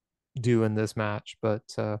do in this match, but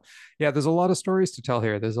yeah, there's a lot of stories to tell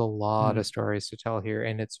here. There's a lot of stories to tell here,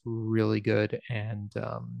 and it's really good. And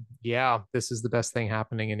yeah, this is the best thing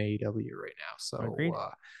happening in AEW right now. So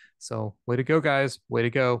so way to go, guys! Way to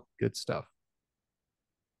go! Good stuff.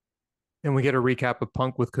 And we get a recap of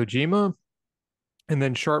Punk with Kojima. And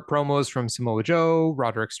then short promos from Samoa Joe,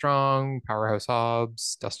 Roderick Strong, Powerhouse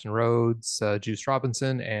Hobbs, Dustin Rhodes, Juice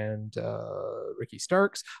Robinson, and Ricky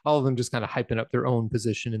Starks. All of them just kind of hyping up their own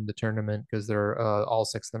position in the tournament because they're all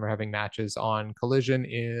 6 of them are having matches on Collision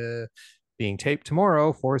being taped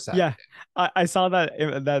tomorrow for Saturday. Yeah, I saw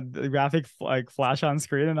that graphic like flash on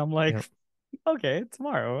screen, and I'm like, okay,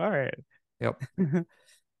 tomorrow. All right. Yep.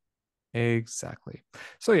 Exactly.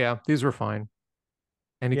 So yeah, these were fine.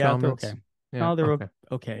 Any comments? Okay. Yeah, no, they're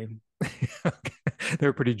okay.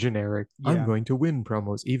 They're pretty generic. Yeah. I'm going to win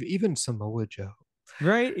promos, even Samoa Joe.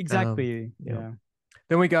 Right, exactly. Yeah.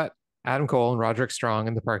 Then we got Adam Cole and Roderick Strong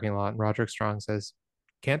in the parking lot, and Roderick Strong says,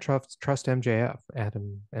 "Can't trust MJF."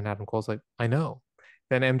 Adam Cole's like, "I know."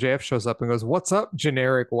 Then MJF shows up and goes, "What's up,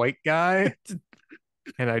 generic white guy?"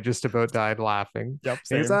 And I just about died laughing. Yep.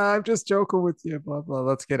 He goes, "I'm just joking with you. Blah blah.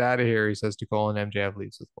 Let's get out of here." He says to Cole, and MJF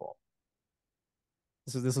leaves with Cole.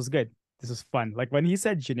 This was good. This was fun. Like when he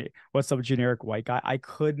said what's up, generic white guy, I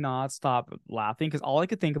could not stop laughing because all I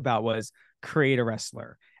could think about was create a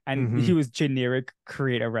wrestler. And he was generic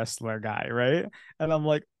create a wrestler guy, right? And I'm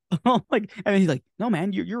like, oh, like, and then he's like, no,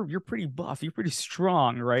 man, you're pretty buff, you're pretty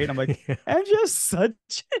strong, right? I'm like, I'm just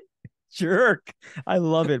such jerk. I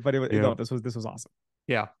love it, but no, Yeah. this was awesome.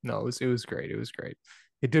 Yeah, no, it was great. It was great.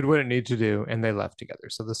 It did what it needed to do, and they left together.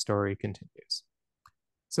 So the story continues.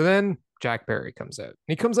 So then Jack Perry comes out.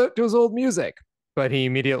 He comes out to his old music, but he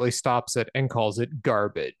immediately stops it and calls it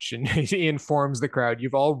garbage. And he informs the crowd,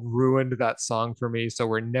 "You've all ruined that song for me, so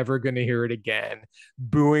we're never going to hear it again.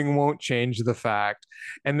 Booing won't change the fact."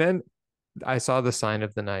 And then I saw the sign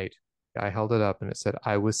of the night. I held it up and it said,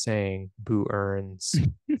 "I was saying boo earns."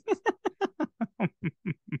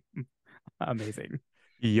 Amazing.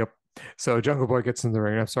 Yep. So Jungle Boy gets in the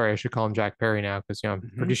ring. I'm sorry, I should call him Jack Perry now because I'm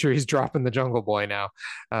Mm-hmm. pretty sure he's dropping the Jungle Boy now.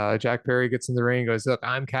 Jack Perry gets in the ring and goes, "Look,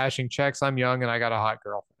 I'm cashing checks. I'm young and I got a hot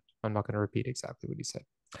girlfriend." I'm not going to repeat exactly what he said.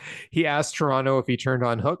 He asked Toronto if he turned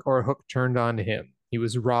on Hook or Hook turned on him. He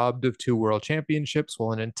was robbed of 2 world championships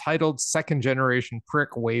while an entitled second generation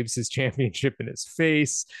prick waves his championship in his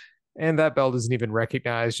face. And that belt isn't even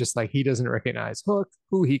recognized, just like he doesn't recognize Hook,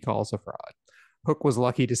 who he calls a fraud. Hook was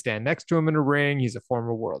lucky to stand next to him in a ring. He's a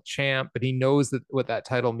former world champ, but he knows that what that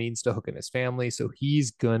title means to Hook and his family, so he's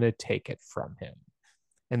gonna take it from him.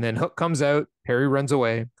 And then Hook comes out, Perry runs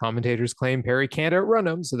away. Commentators claim Perry can't outrun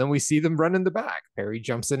him, so then we see them run in the back. Perry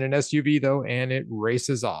jumps in an SUV though, and it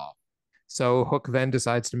races off. So Hook then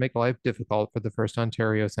decides to make life difficult for the first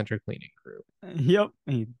Ontario Center cleaning crew. Yep.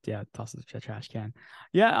 Yeah, tosses a trash can.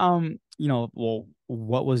 Yeah, well,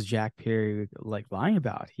 what was Jack Perry like lying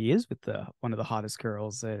about? He is with the one of the hottest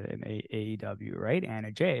girls in AEW, right?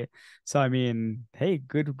 Anna Jay. So I mean, hey,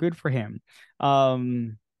 good for him.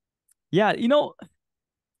 Um, yeah,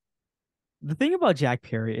 the thing about Jack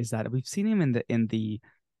Perry is that we've seen him in the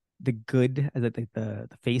good the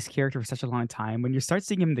face character for such a long time. When you start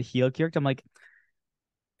seeing him in the heel character, I'm like,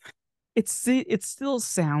 it still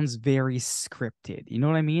sounds very scripted. You know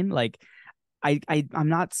what I mean? Like I'm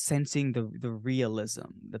not sensing the realism.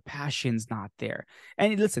 The passion's not there.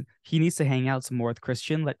 And listen, he needs to hang out some more with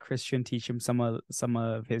Christian. Let Christian teach him some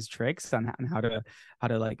of his tricks on how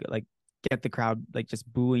to like get the crowd like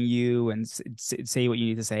just booing you and say what you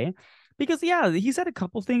need to say. Because yeah, he said a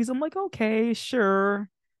couple things. I'm like, okay, sure,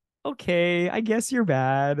 okay, I guess you're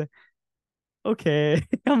bad. Okay,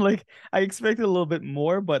 I'm like, I expected a little bit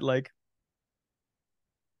more, but like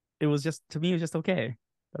it was just to me, it was just okay.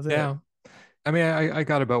 That's it. Yeah. I mean, I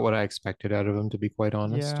got about what I expected out of him, to be quite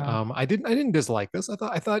honest. Yeah. I didn't dislike this.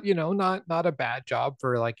 I thought, not a bad job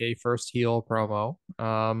for like a first heel promo.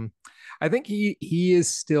 I think he is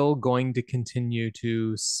still going to continue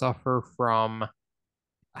to suffer from,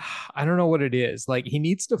 I don't know what it is. Like he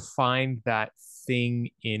needs to find that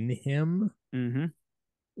thing in him Mm-hmm.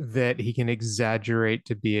 that he can exaggerate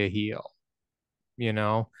to be a heel, you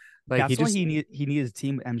know? Like he That's why just, he needed a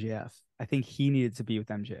team with MJF. I think he needed to be with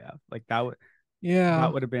MJF. Like that yeah.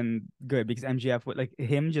 would have been good because MJF would like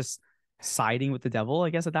him just siding with the devil.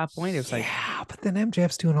 I guess at that point it was like, Yeah, but then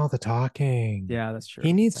MJF's doing all the talking. yeah, that's He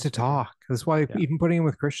true. needs That's to true. talk. That's why Yeah, even putting him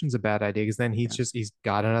with Christian's a bad idea because then yeah, he's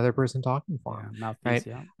got another person talking for him, yeah. Mouthpiece.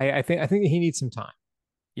 right? Yeah, I think he needs some time,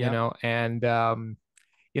 yeah. and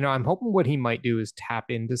I'm hoping what he might do is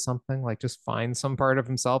tap into something like just find some part of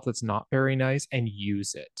himself that's not very nice and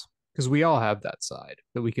use it. Because we all have that side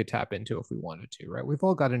that we could tap into if we wanted to, right? We've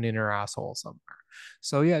all got an inner asshole somewhere.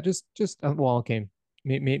 So yeah, just well, okay,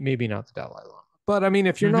 maybe not the Dalai Lama, but I mean,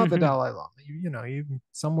 if you're not the Dalai Lama, you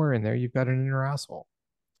somewhere in there you've got an inner asshole.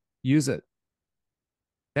 Use it.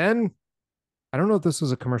 Then I don't know if this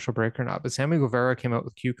was a commercial break or not, but Sammy Guevara came out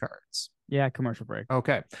with cue cards. Yeah, commercial break.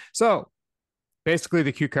 Okay, so basically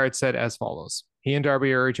the cue card said as follows: He and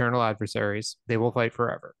Darby are eternal adversaries. They will fight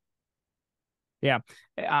forever. Yeah,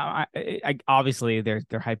 obviously they're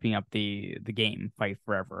hyping up the game Fight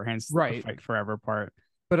Forever, hence the Right. Fight Forever part.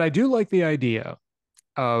 But I do like the idea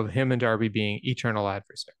of him and Darby being eternal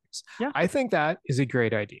adversaries. Yeah. I think that is a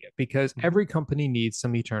great idea because Mm-hmm. every company needs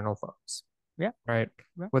some eternal foes, Yeah. right?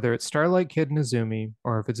 Yeah. Whether it's Starlight Kid and Azumi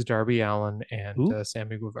or if it's Darby Allen and Who?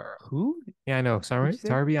 Sammy Guevara. Who? Yeah, I know. What'd Sorry, you say?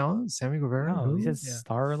 Darby Allen, Sammy Guevara. No, he Who? says Yeah.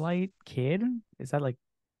 Starlight Kid. Is that like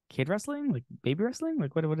kid wrestling? Like baby wrestling?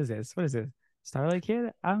 Like what is this? What is this? Starlight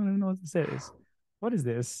Kid? I don't even know what this is. What is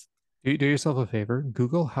this? Do yourself a favor.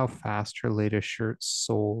 Google how fast her latest shirt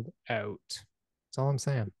sold out. That's all I'm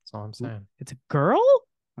saying. That's all I'm saying. It's a girl?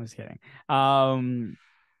 I'm just kidding.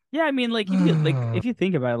 Yeah, I mean, like if you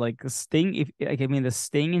think about it, like the Sting, if like I mean the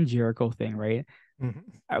Sting and Jericho thing, right? Mhm.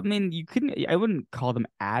 I mean, I wouldn't call them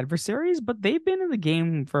adversaries, but they've been in the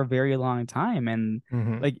game for a very long time. And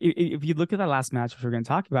Mhm. like, if you look at that last match, which we're going to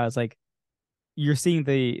talk about, it's like you're seeing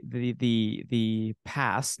the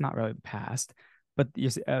past, not really the past, but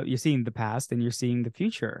you're seeing the past and you're seeing the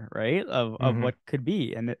future, right? Of Mhm. what could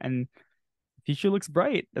be, and future looks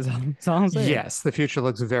bright. That's all I'm saying. Yes, the future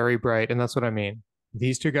looks very bright, and that's what I mean.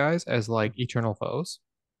 These two guys as like eternal foes.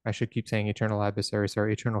 I should keep saying eternal adversaries.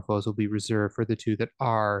 Sorry, eternal foes will be reserved for the two that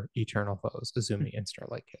are eternal foes, Azumi and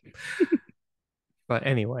Starlight Kid. But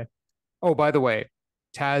anyway, oh, by the way,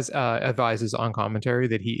 Taz advises on commentary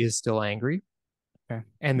that he is still angry, Okay.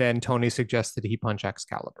 and then Tony suggests that he punch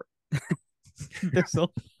Excalibur. They're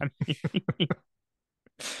so funny.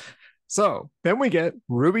 So then we get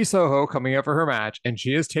Ruby Soho coming up for her match, and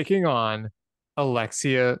she is taking on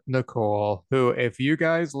Alexia Nicole, who, if you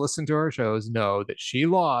guys listen to our shows, know that she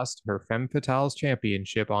lost her Femme Fatales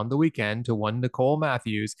championship on the weekend to one Nicole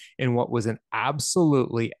Matthews in what was an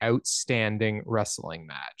absolutely outstanding wrestling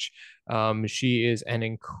match. She is an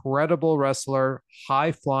incredible wrestler,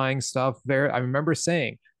 high flying stuff. There, I remember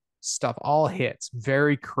saying stuff all hits,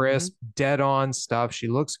 very crisp, dead on stuff. She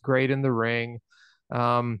looks great in the ring.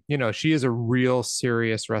 She is a real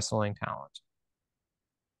serious wrestling talent.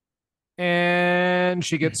 And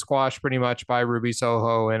she gets squashed pretty much by Ruby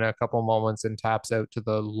Soho in a couple moments and taps out to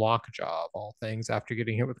the lockjaw of all things after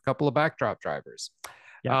getting hit with a couple of backdrop drivers.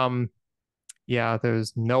 Yeah. Yeah,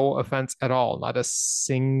 there's no offense at all, not a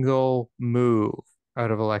single move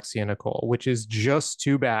out of Alexia Nicole, which is just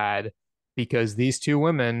too bad because these two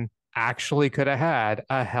women actually could have had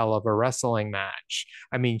a hell of a wrestling match.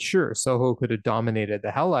 I mean, sure, Soho could have dominated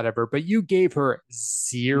the hell out of her, but you gave her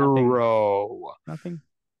zero. Nothing.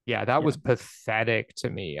 Yeah, that was pathetic to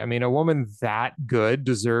me. I mean, a woman that good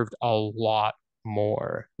deserved a lot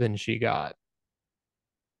more than she got.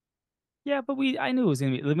 Yeah, but I knew it was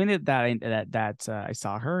gonna be the minute that I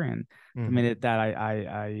saw her, and the minute that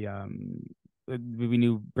we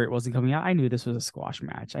knew Britt wasn't coming out, I knew this was a squash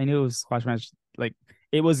match. I knew it was a squash match. Like,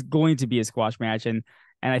 it was going to be a squash match, and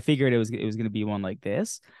I figured it was going to be one like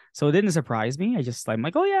this. So it didn't surprise me. I'm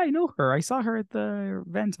like, oh yeah, I know her. I saw her at the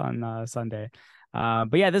event on Sunday.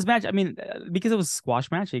 But yeah, this match, I mean, because it was a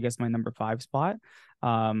squash match, I guess my number 5 spot.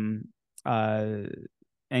 Um, uh,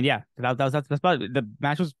 and yeah, that's about it. The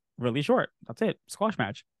match was really short. That's it. Squash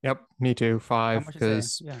match. Yep, me too. 5 much to say?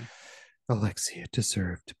 because Yeah. Alexia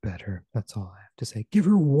deserved better. That's all I have to say. Give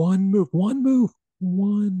her one move, one move,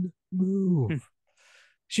 one move.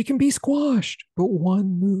 She can be squashed, but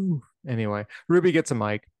one move. Anyway, Ruby gets a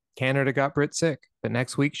mic. Canada got Britt sick, but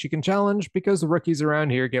next week she can challenge because the rookies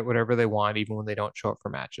around here get whatever they want, even when they don't show up for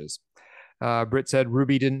matches. Britt said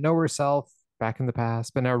Ruby didn't know herself back in the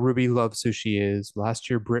past, but now Ruby loves who she is. Last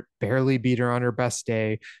year, Britt barely beat her on her best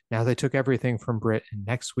day. Now they took everything from Britt, and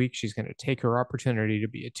next week she's going to take her opportunity to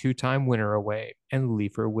be a 2-time winner away and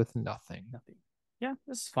leave her with nothing. Nothing. Yeah,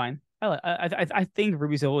 this is fine. I think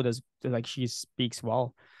Ruby Soho does, like, she speaks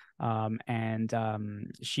well, and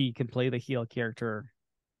she can play the heel character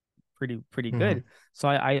pretty good. So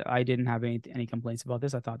I didn't have any complaints about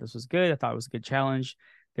this. I thought this was good. I thought it was a good challenge.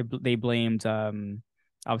 They blamed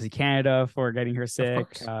obviously Canada for getting her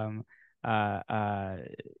sick. She's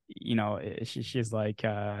like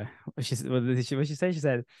what did she say? She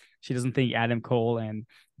said she doesn't think Adam Cole and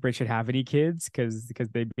Britt should have any kids because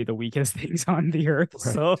they'd be the weakest things on the earth.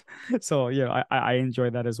 Right. So I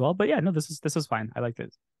enjoyed that as well. But yeah, no, this was fine. I liked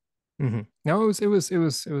it. No, it was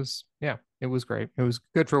yeah, it was great. It was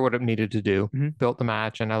good for what it needed to do. Built the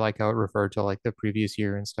match, and I like how it referred to like the previous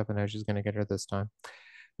year and stuff, and I was just gonna get her this time.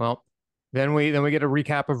 Well, then we get a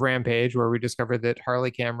recap of Rampage where we discovered that Harley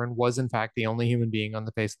Cameron was in fact the only human being on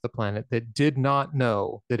the face of the planet that did not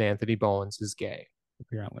know that Anthony Bowens is gay.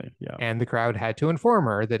 Apparently, yeah. And the crowd had to inform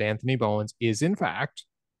her that Anthony Bowens is in fact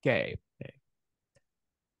gay.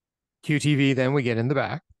 QTV, then we get in the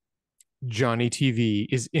back. Johnny TV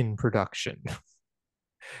is in production.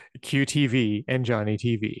 QTV and Johnny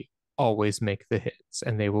TV always make the hits,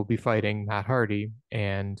 and they will be fighting Matt Hardy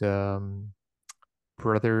and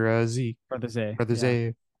Brother Zeke. Brother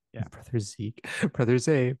Zay. Yeah. Brother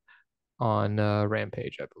Zay on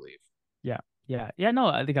Rampage, I believe. Yeah. No,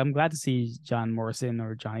 I think I'm glad to see John Morrison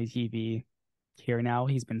or Johnny TV here now.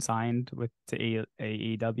 He's been signed to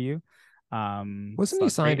AEW. Wasn't he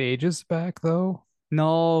signed ages back though?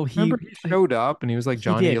 No, he showed up and he was like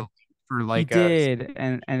Johnny for like he did,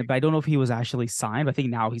 and but I don't know if he was actually signed. But I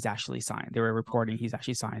think now he's actually signed. They were reporting he's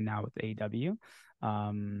actually signed now with AEW.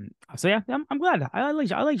 So yeah, I'm glad. I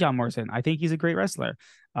like John Morrison. I think he's a great wrestler.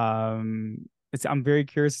 I'm very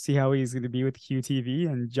curious to see how he's going to be with QTV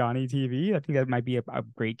and Johnny TV. I think that might be a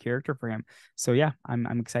great character for him. So yeah, I'm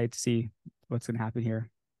excited to see what's going to happen here.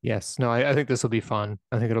 Yes, no, I think this will be fun.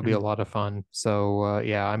 I think it'll be a lot of fun. So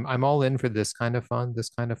yeah, I'm all in for this kind of fun. This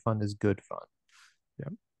kind of fun is good fun.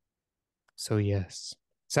 Yep. So yes.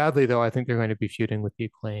 Sadly though, I think they're going to be feuding with the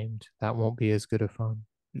Acclaimed. That won't be as good of fun.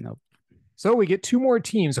 Nope. So we get two more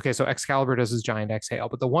teams. Okay, so Excalibur does his giant exhale,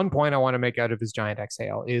 but the one point I want to make out of his giant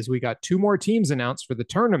exhale is we got two more teams announced for the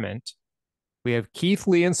tournament. We have Keith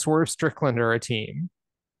Lee and Swerve Strickland are a team.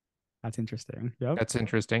 That's interesting. Yep. That's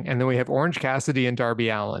interesting. And then we have Orange Cassidy and Darby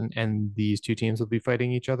Allin, and these two teams will be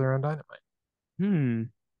fighting each other on Dynamite.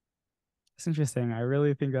 That's interesting. I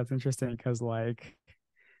really think that's interesting because, like,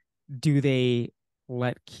 do they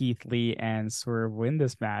let Keith Lee and Swerve win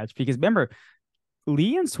this match? Because remember,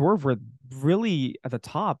 Lee and Swerve were really at the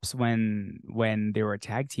tops when they were a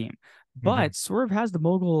tag team, but Swerve has the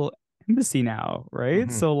Mogul Embassy now,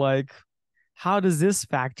 right? So, like, how does this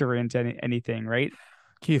factor into anything, right?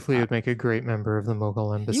 Keith Lee would make a great member of the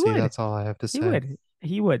Mogul Embassy. He would. That's all I have to say.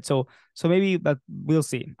 He would. So maybe, but we'll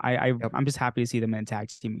see. I'm just happy to see them in a tag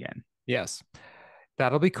team again. Yes,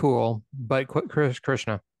 that'll be cool. But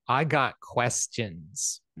Krishna, I got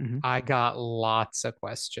questions. I got lots of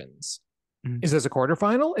questions. Is this a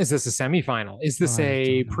quarterfinal? Is this a semifinal? Is this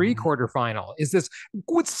a pre-quarterfinal?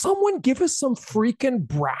 Would someone give us some freaking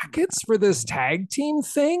brackets for this tag team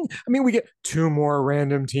thing? I mean, we get two more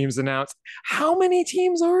random teams announced. How many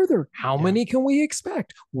teams are there? How many can we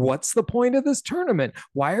expect? What's the point of this tournament?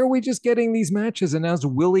 Why are we just getting these matches announced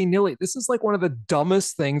willy-nilly? This is like one of the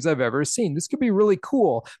dumbest things I've ever seen. This could be really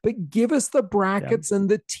cool, but give us the brackets and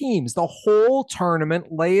the teams, the whole tournament,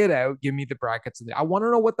 lay it out. Give me the brackets. I want to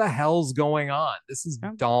know what the hell's going on. This is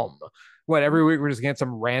dumb. What, every week we're just getting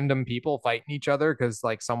some random people fighting each other because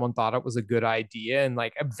like someone thought it was a good idea, and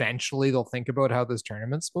like eventually they'll think about how this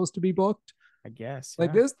tournament's supposed to be booked. I guess.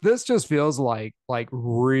 Like this just feels like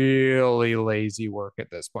really lazy work at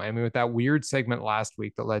this point. I mean, with that weird segment last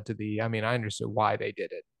week that led to I understood why they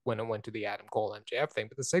did it when it went to the Adam Cole MJF thing,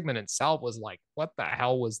 but the segment itself was like, what the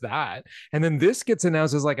hell was that? And then this gets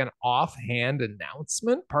announced as like an offhand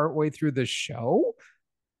announcement partway through the show.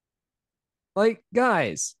 Like,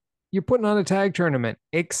 guys, you're putting on a tag tournament.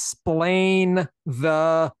 Explain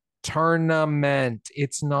the tournament.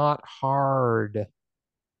 It's not hard.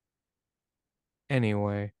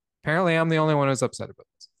 Anyway, apparently I'm the only one who's upset about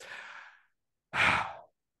this.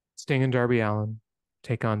 Sting and Darby Allin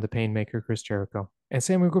take on the Painmaker Chris Jericho and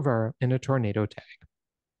Sammy Guevara in a tornado tag.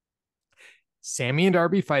 Sammy and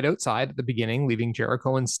Darby fight outside at the beginning, leaving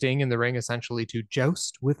Jericho and Sting in the ring essentially to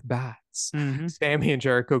joust with bats. Sammy and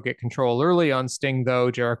Jericho get control early on Sting,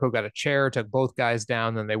 though. Jericho got a chair, took both guys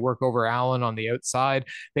down, then they work over Allin on the outside.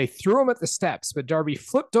 They threw him at the steps, but Darby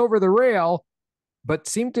flipped over the rail, but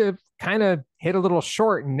seemed to kind of hit a little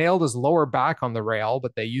short and nailed his lower back on the rail,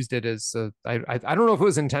 but they used it as I don't know if it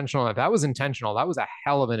was intentional. If that was intentional, that was a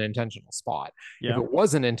hell of an intentional spot. If it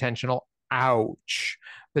wasn't intentional, ouch.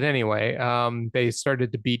 But anyway, they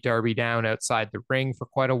started to beat Darby down outside the ring for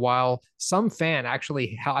quite a while. Some fan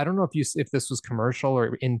actually, I don't know if this was commercial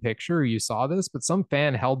or in picture, or you saw this, but some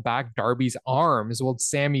fan held back Darby's arms while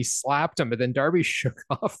Sammy slapped him, but then Darby shook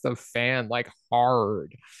off the fan like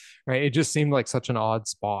hard, right? It just seemed like such an odd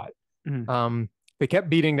spot. They kept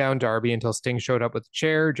beating down Darby until Sting showed up with a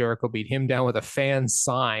chair. Jericho beat him down with a fan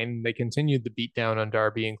sign. They continued the beat down on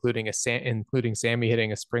Darby, including Sammy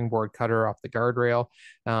hitting a springboard cutter off the guardrail.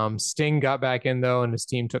 Sting got back in, though, and his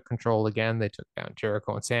team took control again. They took down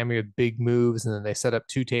Jericho and Sammy with big moves, and then they set up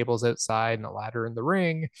two tables outside and a ladder in the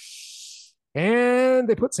ring. And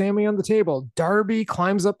they put Sammy on the table. Darby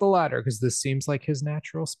climbs up the ladder because this seems like his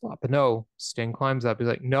natural spot. But no, Sting climbs up. He's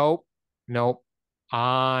like, nope.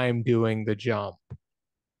 I'm doing the jump.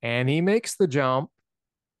 And he makes the jump,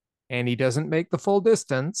 and he doesn't make the full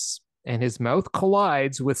distance, and his mouth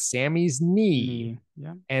collides with Sammy's knee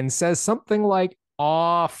and says something like,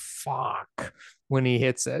 "Aw, fuck," when he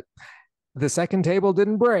hits it. The second table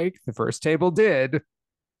didn't break. The first table did.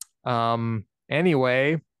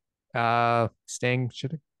 Anyway, Sting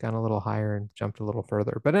should have gone a little higher and jumped a little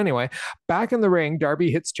further. But anyway, back in the ring, Darby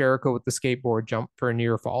hits Jericho with the skateboard jump for a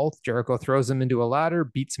near fall. Jericho throws him into a ladder,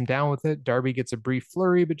 beats him down with it. Darby gets a brief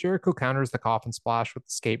flurry, but Jericho counters the coffin splash with the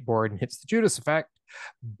skateboard and hits the Judas effect.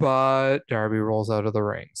 But Darby rolls out of the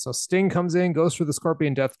ring. So Sting comes in, goes for the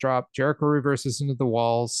Scorpion Death Drop. Jericho reverses into the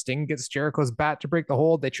walls. Sting gets Jericho's bat to break the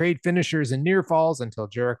hold. They trade finishers and near falls until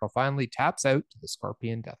Jericho finally taps out to the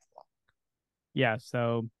Scorpion Death Lock. Yeah,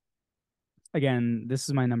 so again, this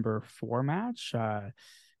is my number 4 match. That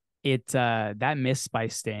miss by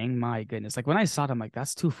Sting, my goodness. Like when I saw it, I'm like,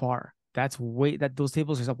 that's too far. Those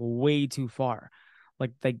tables are up way too far.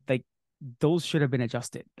 Like those should have been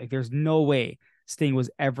adjusted. Like there's no way Sting was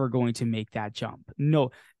ever going to make that jump. No,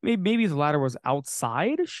 maybe the ladder was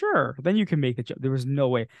outside. Sure, then you can make the jump. There was no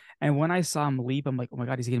way. And when I saw him leap, I'm like, oh my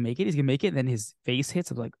God, is he gonna make it? He's gonna make it. And then his face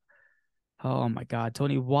hits. I'm like, oh my God,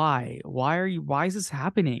 Tony, why is this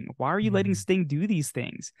happening? Why are you letting Sting do these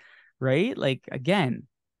things? right? Like again,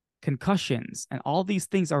 concussions and all these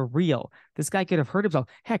things are real. This guy could have hurt himself.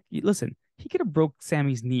 Heck, listen, he could have broke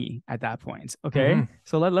Sammy's knee at that point. Okay, Mm-hmm.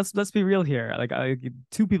 so let's be real here. Like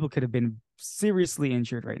two people could have been seriously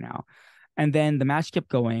injured right now, and then the match kept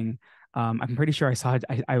going. I'm pretty sure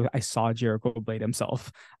I saw Jericho blade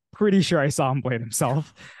himself. Pretty sure I saw him blade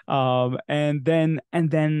himself. And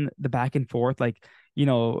then the back and forth, like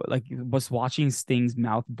like was watching Sting's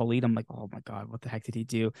mouth bleed. I'm like, oh my god, what the heck did he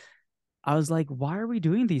do? I was like, why are we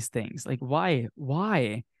doing these things? Like, why?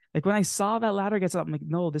 Why? Like when I saw that ladder gets up, I'm like,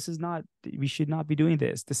 no, this is not, we should not be doing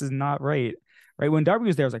this. This is not right. Right. When Darby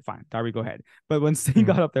was there, I was like, fine, Darby, go ahead. But when Sting Mm-hmm.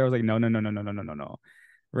 got up there, I was like, no, no, no, no, no, no, no, no, no.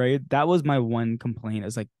 Right. That was my one complaint.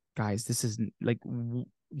 Is like, guys, this is like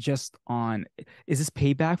just on, is this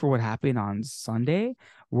payback for what happened on Sunday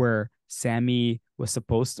where Sammy was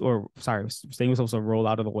supposed to, or sorry, Sting was supposed to roll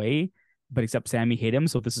out of the way, but except Sammy hit him.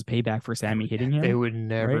 So this is payback for Sammy hitting They him. would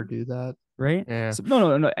never Right. do that. Right. Yeah. So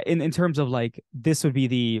no. In terms of like this would be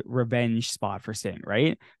the revenge spot for Sting,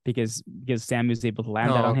 right? Because Sammy was able to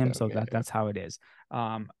land that Oh, on okay. him, so Yeah. that's how it is.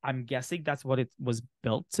 I'm guessing that's what it was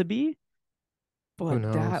built to be, Who but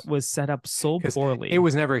that knows? was set up so Because it poorly.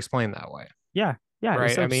 was never explained that way, Yeah, yeah, it was right?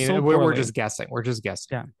 set I up so mean, we're poorly. just guessing. We're just guessing.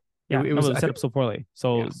 Yeah, It, yeah. it No, was. it was I set think. up so poorly.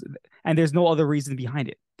 So, Yeah. and there's no other reason behind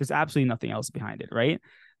it. There's absolutely nothing else behind it, right?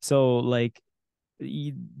 So, like,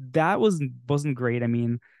 that wasn't great. I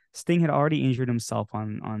mean, Sting had already injured himself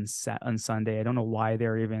on Sunday. I don't know why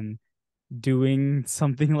they're even doing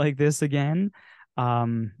something like this again.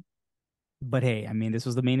 Um, but hey, I mean, this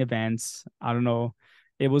was the main event. I don't know.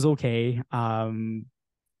 It was okay.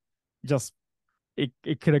 Just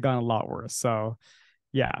it could have gone a lot worse. So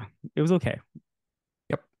yeah, it was okay.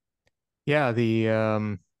 Yep. Yeah.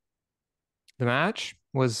 The match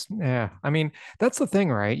was, yeah. I mean, that's the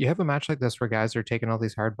thing, right? You have a match like this where guys are taking all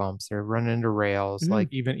these hard bumps, they're running into rails, Mhm. like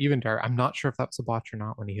even Dar. I'm not sure if that was a botch or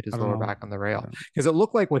not when he hit I his don't lower know. back on the I rail, don't. because it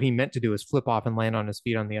looked like what he meant to do is flip off and land on his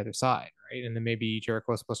feet on the other side, right? And then maybe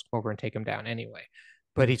Jericho was supposed to come over and take him down anyway.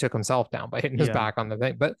 But Mhm. he took himself down by hitting his Yeah. back on the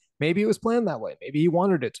thing. But maybe it was planned that way. Maybe he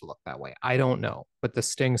wanted it to look that way. I don't know. But the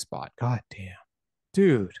Sting spot, god damn,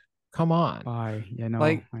 dude, come on. Bye. Yeah. No.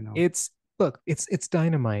 Like I know. it's look, it's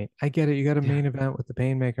Dynamite. I get it. You got a Yeah. main event with the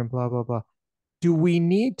Painmaker and blah blah blah. Do we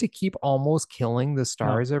need to keep almost killing the No.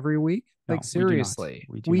 stars every week? Like No. We do not. seriously,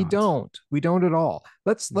 We do we not. don't. We don't at all.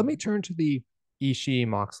 Let me Mm. turn to the Ishii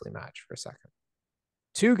Moxley match for a second.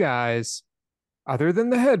 Two guys, other than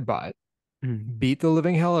the headbutt, Mm. beat the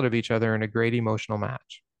living hell out of each other in a great emotional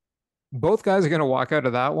match. Both guys are going to walk out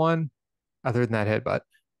of that one, other than that headbutt,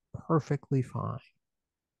 perfectly fine.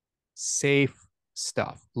 Safe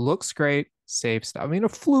stuff. Looks great. Safe stuff. I mean, a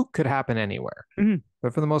fluke could happen anywhere, Mhm.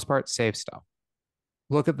 but for the most part, safe stuff.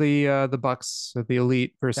 Look at the Bucks, the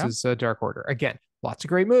Elite Yeah. versus Dark Order. Again, lots of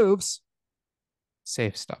great moves.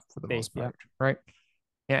 Safe stuff for the Safe. most Yeah. part, right?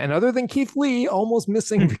 Yeah, and other than Keith Lee almost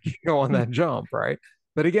missing Vikingo on that jump, right?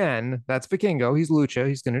 But again, that's Vikingo. He's Lucha.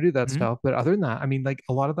 He's going to do that Mhm. stuff. But other than that, I mean, like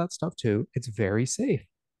a lot of that stuff too, it's very safe.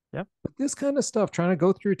 Yep. But this kind of stuff, trying to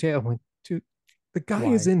go through tail, like, dude, the guy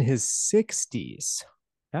is Why? in his 60s.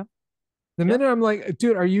 Yeah. The Yep. minute I'm like,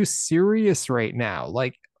 dude, are you serious right now?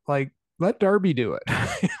 Like, let Darby do it.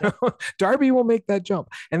 Yep. Darby will make that jump.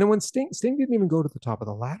 And then when Sting didn't even go to the top of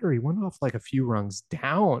the ladder, he went off like a few rungs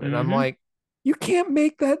down. And I'm Mm-hmm. like, you can't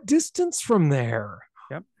make that distance from there.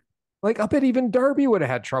 Yep. Like, I bet even Darby would have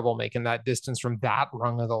had trouble making that distance from that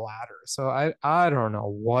rung of the ladder. So I don't know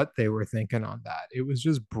what they were thinking on that. It was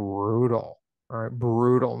just brutal. All right,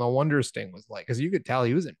 brutal. No wonder Sting was like, because you could tell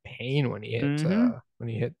he was in pain when he hit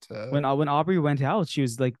Mm-hmm. When Aubrey went out, she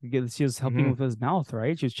was like, she was helping mhm. with his mouth,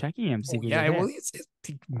 right? She was checking him to see Oh if he was yeah, well, okay.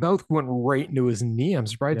 his mouth went right into his knee. I'm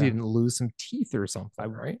surprised he Yeah. didn't lose some teeth or I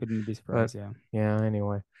something, right? wouldn't be But surprised. Yeah. yeah,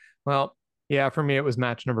 anyway. Well, yeah, for me it was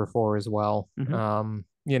match number 4 as well. Mm-hmm.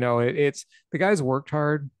 It's the guys worked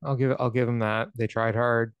hard. I'll give them that. They tried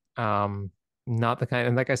hard. Not the kind,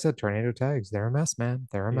 and like I said, tornado tags, they're a mess, man.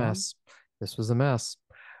 They're a Yeah. mess. This was a mess.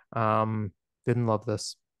 Didn't love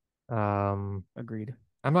this. Agreed.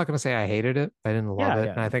 I'm not going to say I hated it. I didn't love Yeah. it.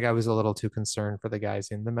 Yeah. And I think I was a little too concerned for the guys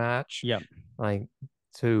in the match, Yep. like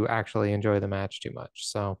to actually enjoy the match too much.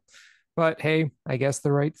 So, but hey, I guess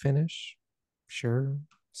the right finish. Sure.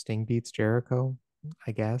 Sting beats Jericho,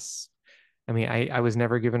 I guess. I mean, I was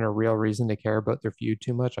never given a real reason to care about their feud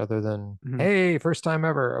too much other than, Mm-hmm. hey, first time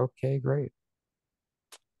ever. Okay, great.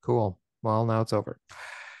 Cool. Well, now it's over.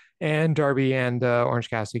 And Darby and Orange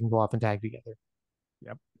Cassidy can go off and tag together.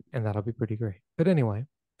 Yep. And that'll be pretty great. But anyway,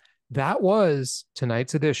 that was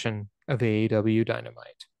tonight's edition of AEW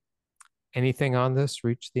Dynamite. Anything on this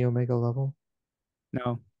reach the Omega level?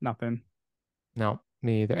 No, nothing. No.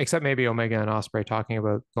 Me either, except maybe Omega and Ospreay talking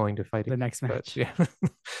about going to fight The again. next But match. yeah,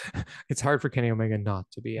 it's hard for Kenny Omega not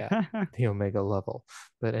to be at the Omega level.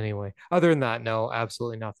 But anyway, other than that, no,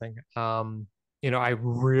 absolutely nothing. I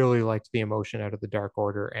really liked the emotion out of the Dark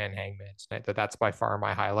Order and Hangman tonight. That's by far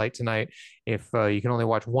my highlight tonight. If you can only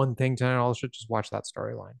watch one thing tonight, all should just watch that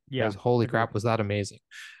storyline Yeah, because holy agreed. crap, was that amazing.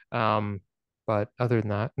 Um, but other than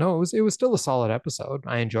that, no, it was still a solid episode.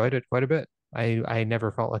 I enjoyed it quite a bit. I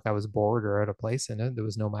never felt like I was bored or out of place in it. There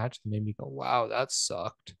was no match that made me go, wow, that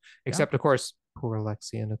sucked. Yeah, Except, of course, poor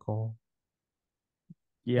Alexia Nicole.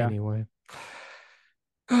 yeah. Anyway.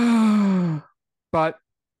 But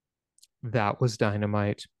that was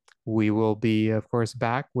Dynamite. We will be, of course,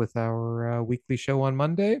 back with our weekly show on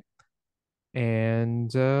Monday.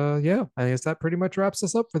 And yeah, I guess that pretty much wraps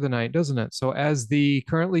us up for the night, doesn't it? So, as the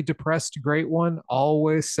currently depressed Great One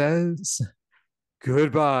always says,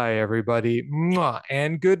 goodbye, everybody. Mwah,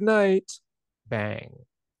 and good night. Bang.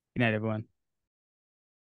 Good night, everyone.